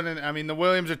 Albon and, the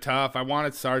Williams are tough. I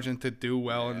wanted Sargent to do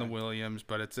well in the Williams,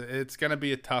 but it's going to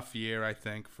be a tough year, I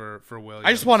think, for Williams.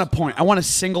 I just want a point. I want a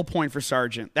single point for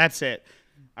Sargent. That's it.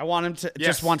 I want him to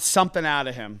just want something out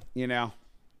of him,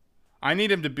 I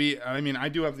need him to be. I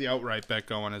do have the outright bet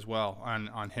going as well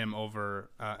on him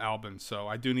over Albon. So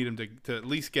I do need him to at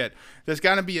least get. There's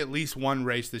got to be at least one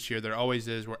race this year. There always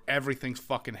is, where everything's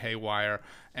fucking haywire,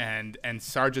 and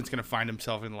Sargent's gonna find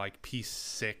himself in like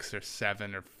P6 or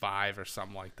 7 or 5 or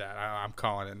something like that. I'm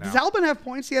calling it now. Does Albon have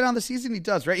points yet on the season? He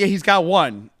does, right? Yeah, he's got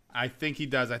one. I think he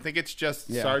does. I think it's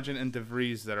just Sargent and De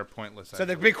Vries that are pointless. So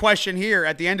the big question here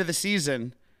at the end of the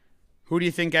season. Who do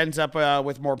you think ends up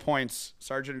with more points,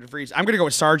 Sargent or De Vries? I'm going to go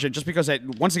with Sargent just because,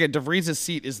 once again, De Vries'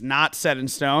 seat is not set in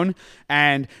stone.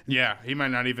 And he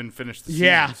might not even finish the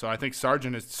season. So I think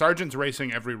Sargent's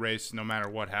racing every race no matter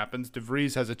what happens. De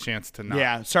Vries has a chance to not.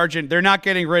 Yeah, Sargent, they're not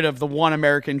getting rid of the one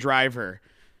American driver.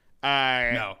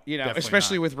 No,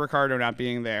 especially not. With Ricardo not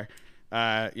being there.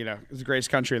 It's the greatest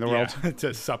country in the world.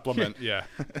 To supplement,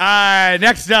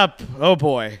 Next up, oh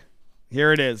boy,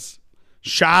 here it is.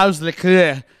 Charles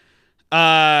Leclerc.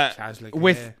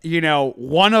 With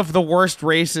one of the worst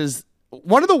races,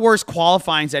 one of the worst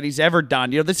qualifyings that he's ever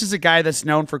done. This is a guy that's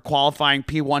known for qualifying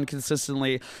P1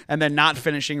 consistently and then not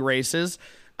finishing races.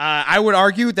 I would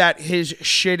argue that his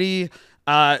shitty,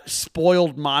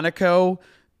 spoiled Monaco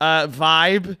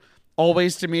vibe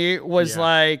always to me was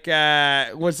like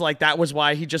that was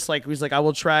why he just was like, I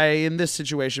will try in this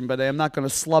situation, but I'm not going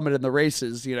to slum it in the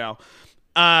races,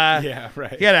 Right.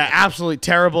 He had an absolutely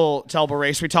terrible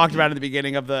race. We talked about it at the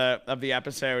beginning of the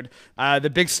episode.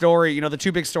 The big story, the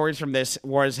two big stories from this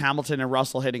was Hamilton and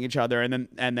Russell hitting each other, and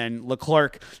then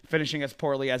Leclerc finishing as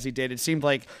poorly as he did. It seemed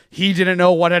like he didn't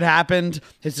know what had happened.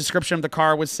 His description of the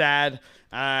car was sad.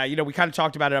 We kind of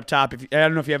talked about it up top. I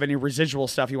don't know if you have any residual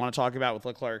stuff you want to talk about with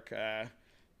Leclerc,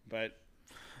 but.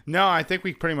 No, I think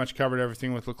we pretty much covered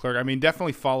everything with Leclerc.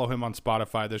 Definitely follow him on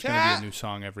Spotify. There's going to be a new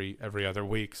song every other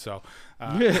week. So,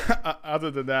 other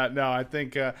than that, no, I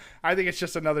think it's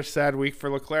just another sad week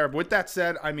for Leclerc. But with that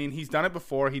said, he's done it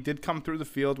before. He did come through the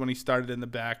field when he started in the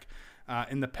back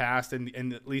in the past,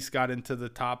 and at least got into the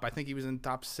top. I think he was in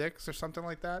top 6 or something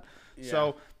like that. Yeah.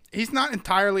 So he's not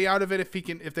entirely out of it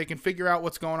if they can figure out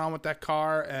what's going on with that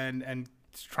car and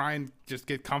try and just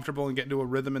get comfortable and get into a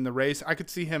rhythm in the race. I could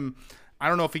see him. I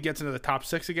don't know if he gets into the top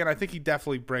 6 again. I think he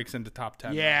definitely breaks into top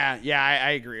 10. Yeah,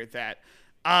 I agree with that.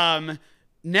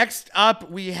 Next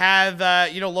up, we have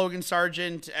Logan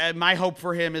Sargent. My hope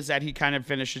for him is that he kind of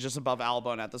finishes just above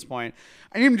Albon at this point.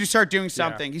 I need him to start doing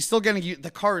something. He's still getting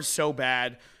the car is so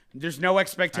bad. There's no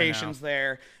expectations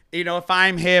there. If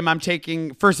I'm him, I'm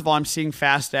seeing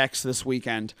Fast X this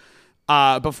weekend.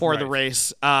 Before the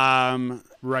race.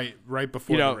 Right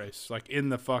before the race. Like in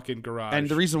the fucking garage. And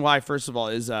the reason why, first of all,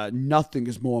 is nothing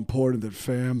is more important than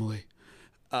family.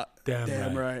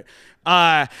 Damn right.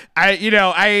 I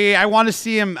want to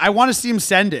see him. I want to see him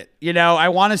send it. I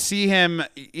want to see him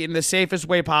in the safest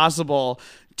way possible.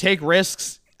 Take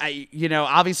risks.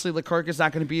 Obviously Leclerc is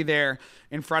not going to be there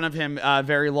in front of him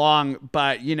very long,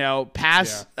 but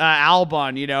pass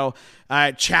Albon.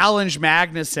 Challenge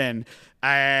Magnussen.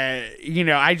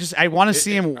 I want to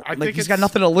see him. He's got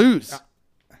nothing to lose.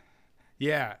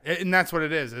 And that's what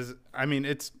it is.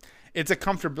 It's a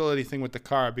comfortability thing with the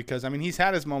car because he's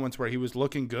had his moments where he was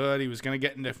looking good. He was going to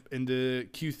get into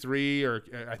Q3 or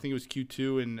I think it was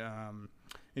Q2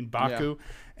 in Baku,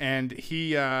 and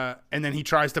then he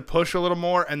tries to push a little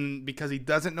more, and because he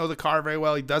doesn't know the car very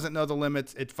well, he doesn't know the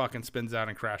limits, it fucking spins out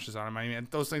and crashes on him. I mean,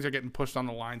 those things are getting pushed on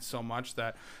the line so much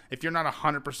that if you're not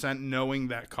 100% knowing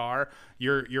that car,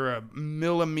 you're a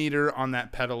millimeter on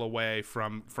that pedal away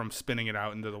from spinning it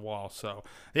out into the wall. So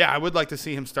yeah, I would like to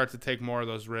see him start to take more of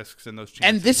those risks and those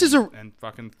chances, and this is and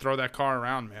fucking throw that car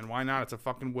around, man. Why not? It's a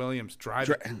fucking Williams. Drive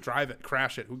it,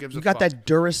 crash it. Who gives a fuck? You got that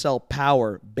Duracell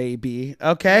power, baby.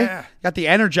 Okay, yeah. Got the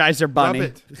Energizer Bunny. Rub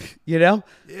it. You know?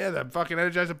 Yeah, that fucking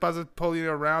Energizer buzzer pulling you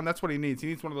around. That's what he needs. He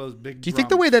needs one of those big. Do you think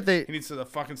the way that he needs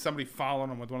fucking somebody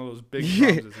following him with one of those big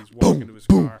drums as he's walking to his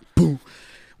car? Boom.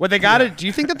 What they got to do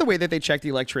you think that the way that they check the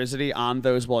electricity on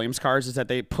those Williams cars is that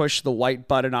they push the white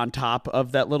button on top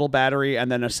of that little battery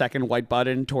and then a second white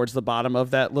button towards the bottom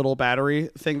of that little battery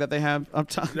thing that they have up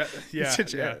top?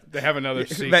 Yeah. They have another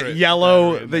secret. That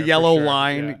yellow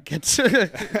line gets goes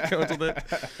with it.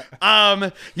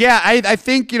 I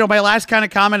think, my last kind of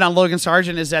comment on Logan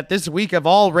Sargent is that this week of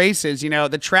all races,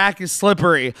 the track is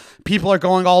slippery. People are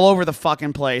going all over the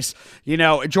fucking place.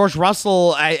 George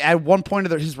Russell, at one point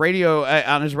of his radio,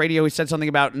 on his radio, he said something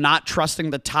about not trusting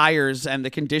the tires and the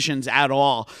conditions at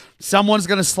all. Someone's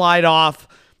going to slide off.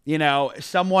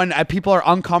 People are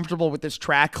uncomfortable with this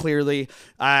track. Clearly,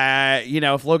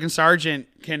 if Logan Sargent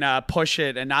can push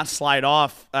it and not slide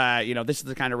off, this is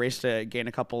the kind of race to gain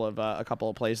a couple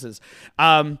of places.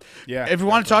 If we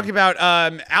want to talk about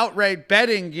outright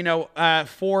betting,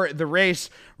 for the race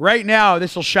right now,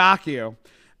 this will shock you.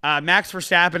 Max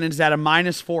Verstappen is at a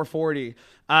minus 440.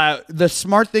 The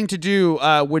smart thing to do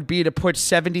would be to put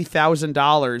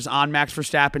 $70,000 on Max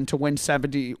Verstappen to win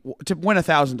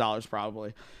 $1,000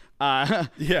 probably.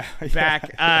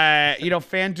 Back.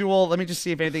 FanDuel, let me just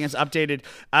see if anything is updated.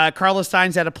 Carlos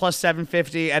Sainz at a plus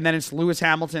 750, and then it's Lewis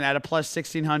Hamilton at a plus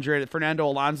 1,600. Fernando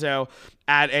Alonso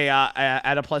at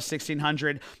a plus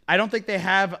 1,600. I don't think they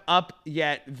have up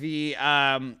yet the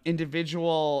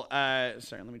individual.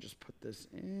 Sorry, let me just put this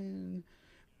in.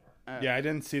 I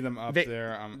didn't see them up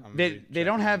there. They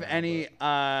don't have any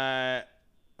up.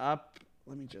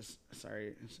 Let me just.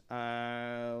 Sorry.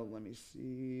 Let me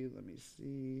see.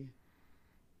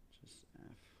 Just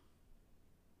F.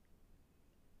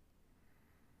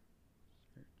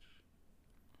 Search.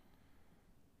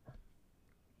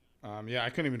 I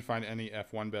couldn't even find any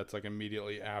F1 bets like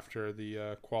immediately after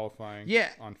the qualifying.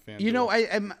 On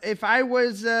FanDuel. If I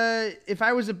was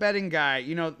a betting guy,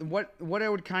 what I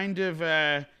would kind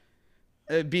of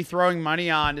be throwing money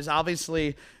on is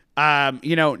obviously, not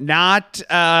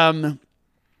the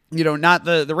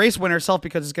race winner itself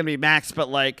because it's going to be Max, but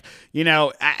a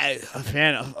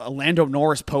Lando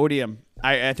Norris podium.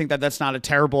 I think that's not a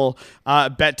terrible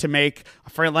bet to make.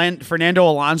 Fernando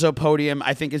Alonso podium,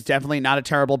 I think, is definitely not a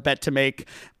terrible bet to make.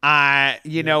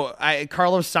 Carlos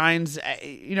Sainz,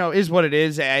 is what it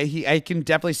is. I can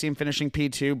definitely see him finishing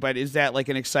P2, but is that like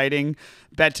an exciting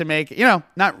bet to make?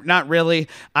 Not really.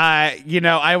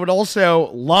 I would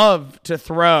also love to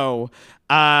throw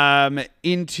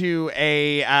into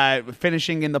a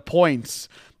finishing in the points,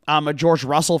 a George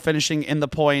Russell finishing in the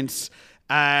points.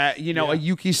 A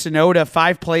Yuki Tsunoda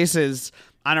 5 places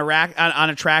on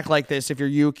a track like this if you're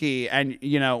Yuki, and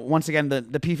once again the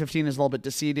P15 is a little bit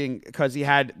deceiving because he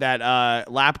had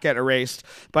that lap get erased,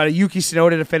 but a Yuki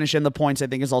Tsunoda to finish in the points I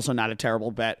think is also not a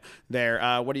terrible bet there.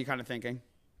 What are you kind of thinking?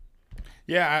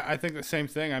 Yeah, I think the same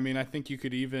thing. I mean, I think you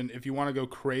could even, if you want to go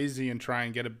crazy and try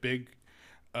and get a big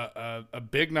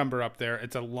number up there,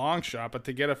 it's a long shot, but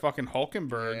to get a fucking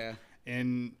Hulkenberg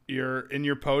in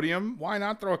your podium, why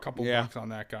not throw a couple bucks on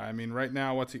that guy? I mean, right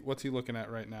now, what's he looking at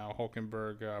right now?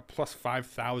 Hulkenberg plus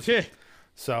 5,000.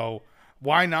 So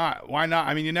why not?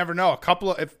 I mean, you never know.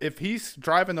 If he's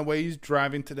driving the way he's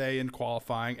driving today in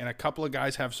qualifying, and a couple of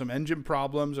guys have some engine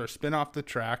problems or spin off the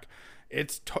track,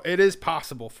 it is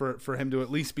possible for him to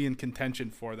at least be in contention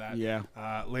for that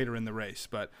later in the race.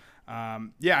 But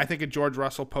I think a George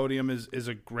Russell podium is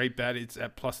a great bet. It's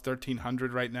at plus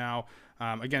 1,300 right now.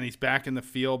 Again, he's back in the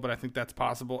field, but I think that's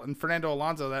possible. And Fernando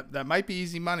Alonso, that might be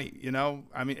easy money.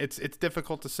 I mean, it's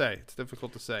difficult to say.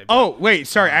 But, oh wait,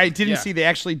 sorry, I didn't see they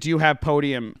actually do have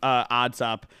podium odds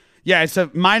up. Yeah, it's a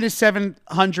minus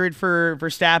 700 for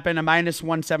Verstappen, a minus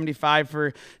 175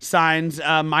 for Sainz,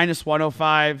 minus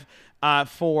 105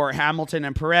 for Hamilton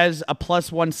and Perez, a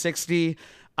plus 160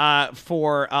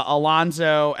 for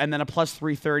Alonso, and then a plus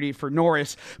 330 for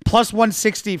Norris, plus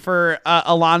 160 for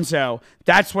Alonso.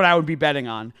 That's what I would be betting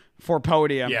on for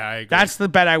podium. Yeah, I agree. That's the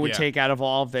bet I would take out of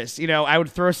all of this. I would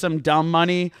throw some dumb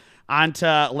money onto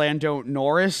Lando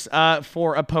Norris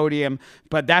for a podium,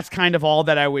 but that's kind of all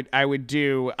that I would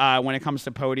do when it comes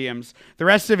to podiums. The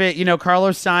rest of it,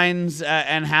 Carlos Sainz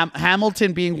and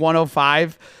Hamilton being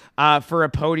 105 for a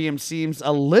podium seems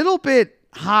a little bit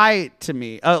high to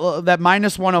me. That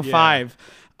minus 105.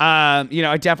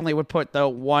 I definitely would put the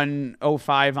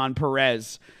 105 on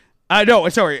Perez. No,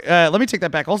 sorry. Let me take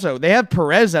that back. Also, they have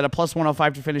Perez at a plus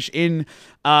 105 to finish in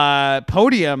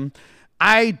podium.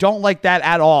 I don't like that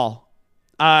at all.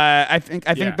 I think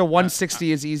the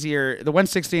 160 is easier. The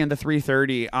 160 and the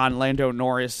 330 on Lando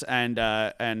Norris and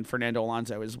Fernando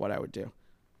Alonso is what I would do.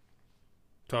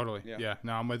 Totally. Yeah.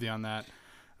 No, I'm with you on that.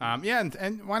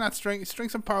 And why not string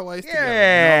some parlays together?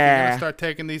 Yeah. If you're gonna start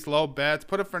taking these low bets,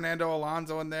 put a Fernando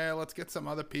Alonso in there. Let's get some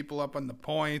other people up on the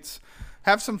points.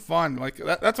 Have some fun. Like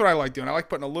that's what I like doing. I like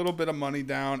putting a little bit of money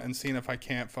down and seeing if I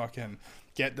can't fucking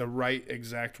get the right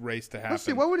exact race to happen. Let's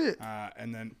see, what would it?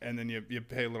 And then you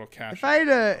pay a little cash.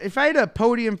 If I had a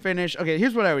podium finish, okay,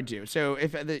 here's what I would do. So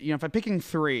if I'm picking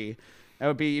 3, that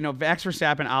would be Max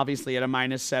Verstappen obviously at a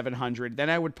minus 700. Then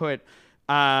I would put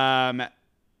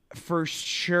for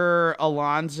sure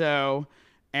Alonso,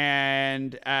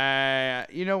 and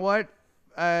you know what?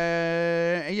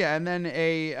 And then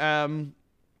a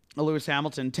Lewis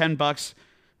Hamilton. $10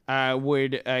 I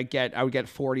would get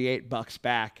 $48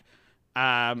 back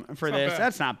for this.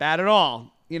 That's not bad at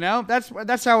all.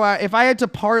 That's how if I had to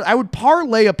I would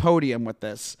parlay a podium with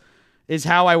this. Is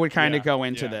how I would kind of go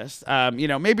into this.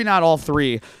 Maybe not all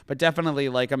 3, but definitely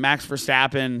like a Max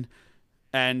Verstappen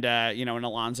and an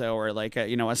Alonso, or like a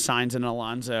Sainz and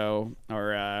Alonso,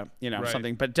 or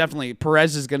something. But definitely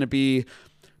Perez is going to be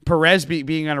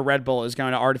being on a Red Bull is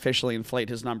going to artificially inflate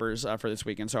his numbers for this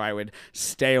weekend. So I would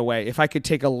stay away. If I could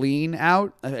take a lean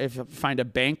out, find a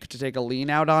bank to take a lean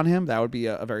out on him, that would be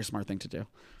a very smart thing to do.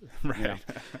 Right.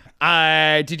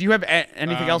 Did you have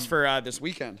anything else for this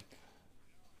weekend?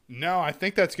 No, I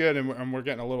think that's good, and we're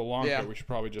getting a little long here. Yeah. We should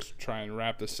probably just try and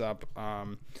wrap this up.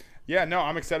 I'm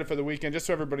excited for the weekend. Just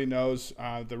so everybody knows,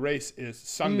 the race is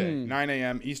Sunday, 9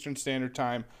 a.m. Eastern Standard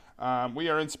Time. We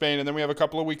are in Spain, and then we have a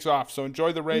couple of weeks off. So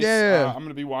enjoy the race. Yeah. I'm going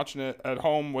to be watching it at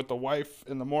home with the wife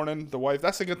in the morning.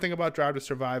 That's the good thing about Drive to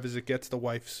Survive is it gets the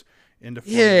wifes into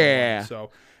Formula One. So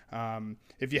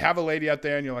if you have a lady out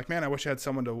there and you're like, man, I wish I had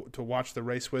someone to watch the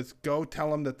race with, go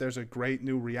tell them that there's a great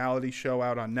new reality show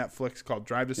out on Netflix called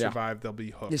Drive to Survive. They'll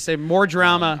be hooked. You say more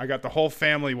drama. I got the whole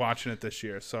family watching it this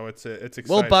year, so it's exciting.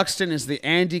 Will Buxton is the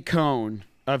Andy Cohen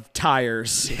of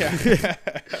tires. Yeah.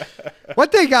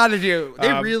 What they got to do,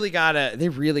 they really got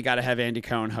to have Andy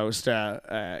Cohen host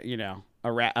the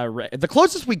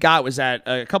closest we got was that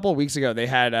a couple of weeks ago they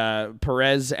had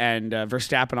Perez and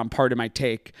Verstappen on Part of My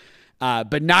Take.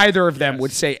 But neither of them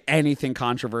would say anything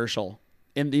controversial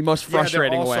in the most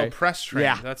frustrating they're also way. Press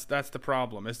trained. Yeah. That's the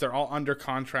problem. Is they're all under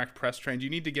contract, press trained. You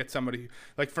need to get somebody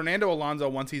like Fernando Alonso.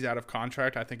 Once he's out of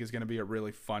contract, I think is going to be a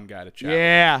really fun guy to chat with.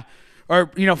 Yeah. Or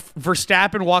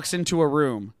Verstappen walks into a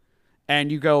room,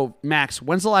 and you go, Max,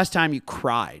 when's the last time you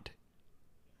cried?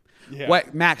 Yeah.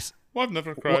 What, Max? Well, I've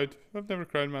never cried. I've never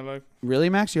cried in my life. Really,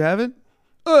 Max? You haven't?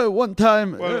 One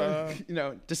time,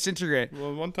 disintegrate.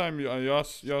 Well, one time,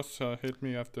 Jos hit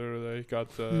me after they got.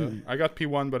 I got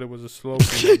P1, but it was a slow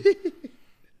P1.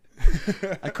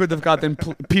 I could have gotten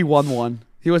P11.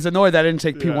 He was annoyed that I didn't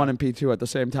take P1 and P2 at the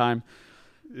same time.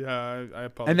 Yeah, I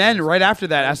apologize. And then right after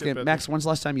that, ask him, Max, when's the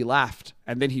last time you laughed?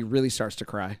 And then he really starts to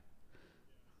cry.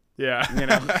 Yeah.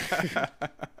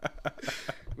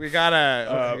 We gotta.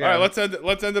 All right, let's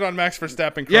end it on Max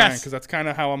Verstappen crying, because that's kind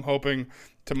of how I'm hoping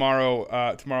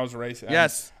tomorrow's race ends.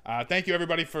 Yes. Thank you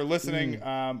everybody for listening.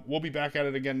 We'll be back at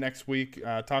it again next week,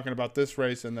 talking about this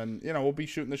race, and then we'll be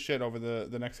shooting the shit over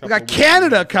the next couple. We got of weeks.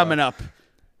 Canada coming up.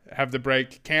 Have the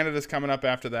break. Canada's coming up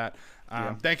after that.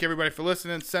 Thank you everybody for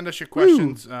listening. Send us your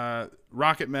questions.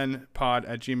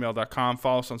 rocketmenpod@gmail.com.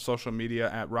 Follow us on social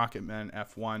media at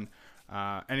rocketmenf1.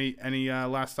 Any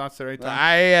last thoughts there, Eitan?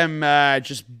 I am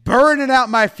just burning out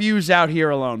my fuse out here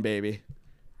alone, baby.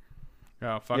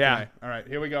 Oh, fucking A. All right,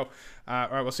 here we go. All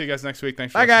right, we'll see you guys next week.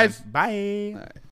 Thanks for listening. Bye, guys. Bye.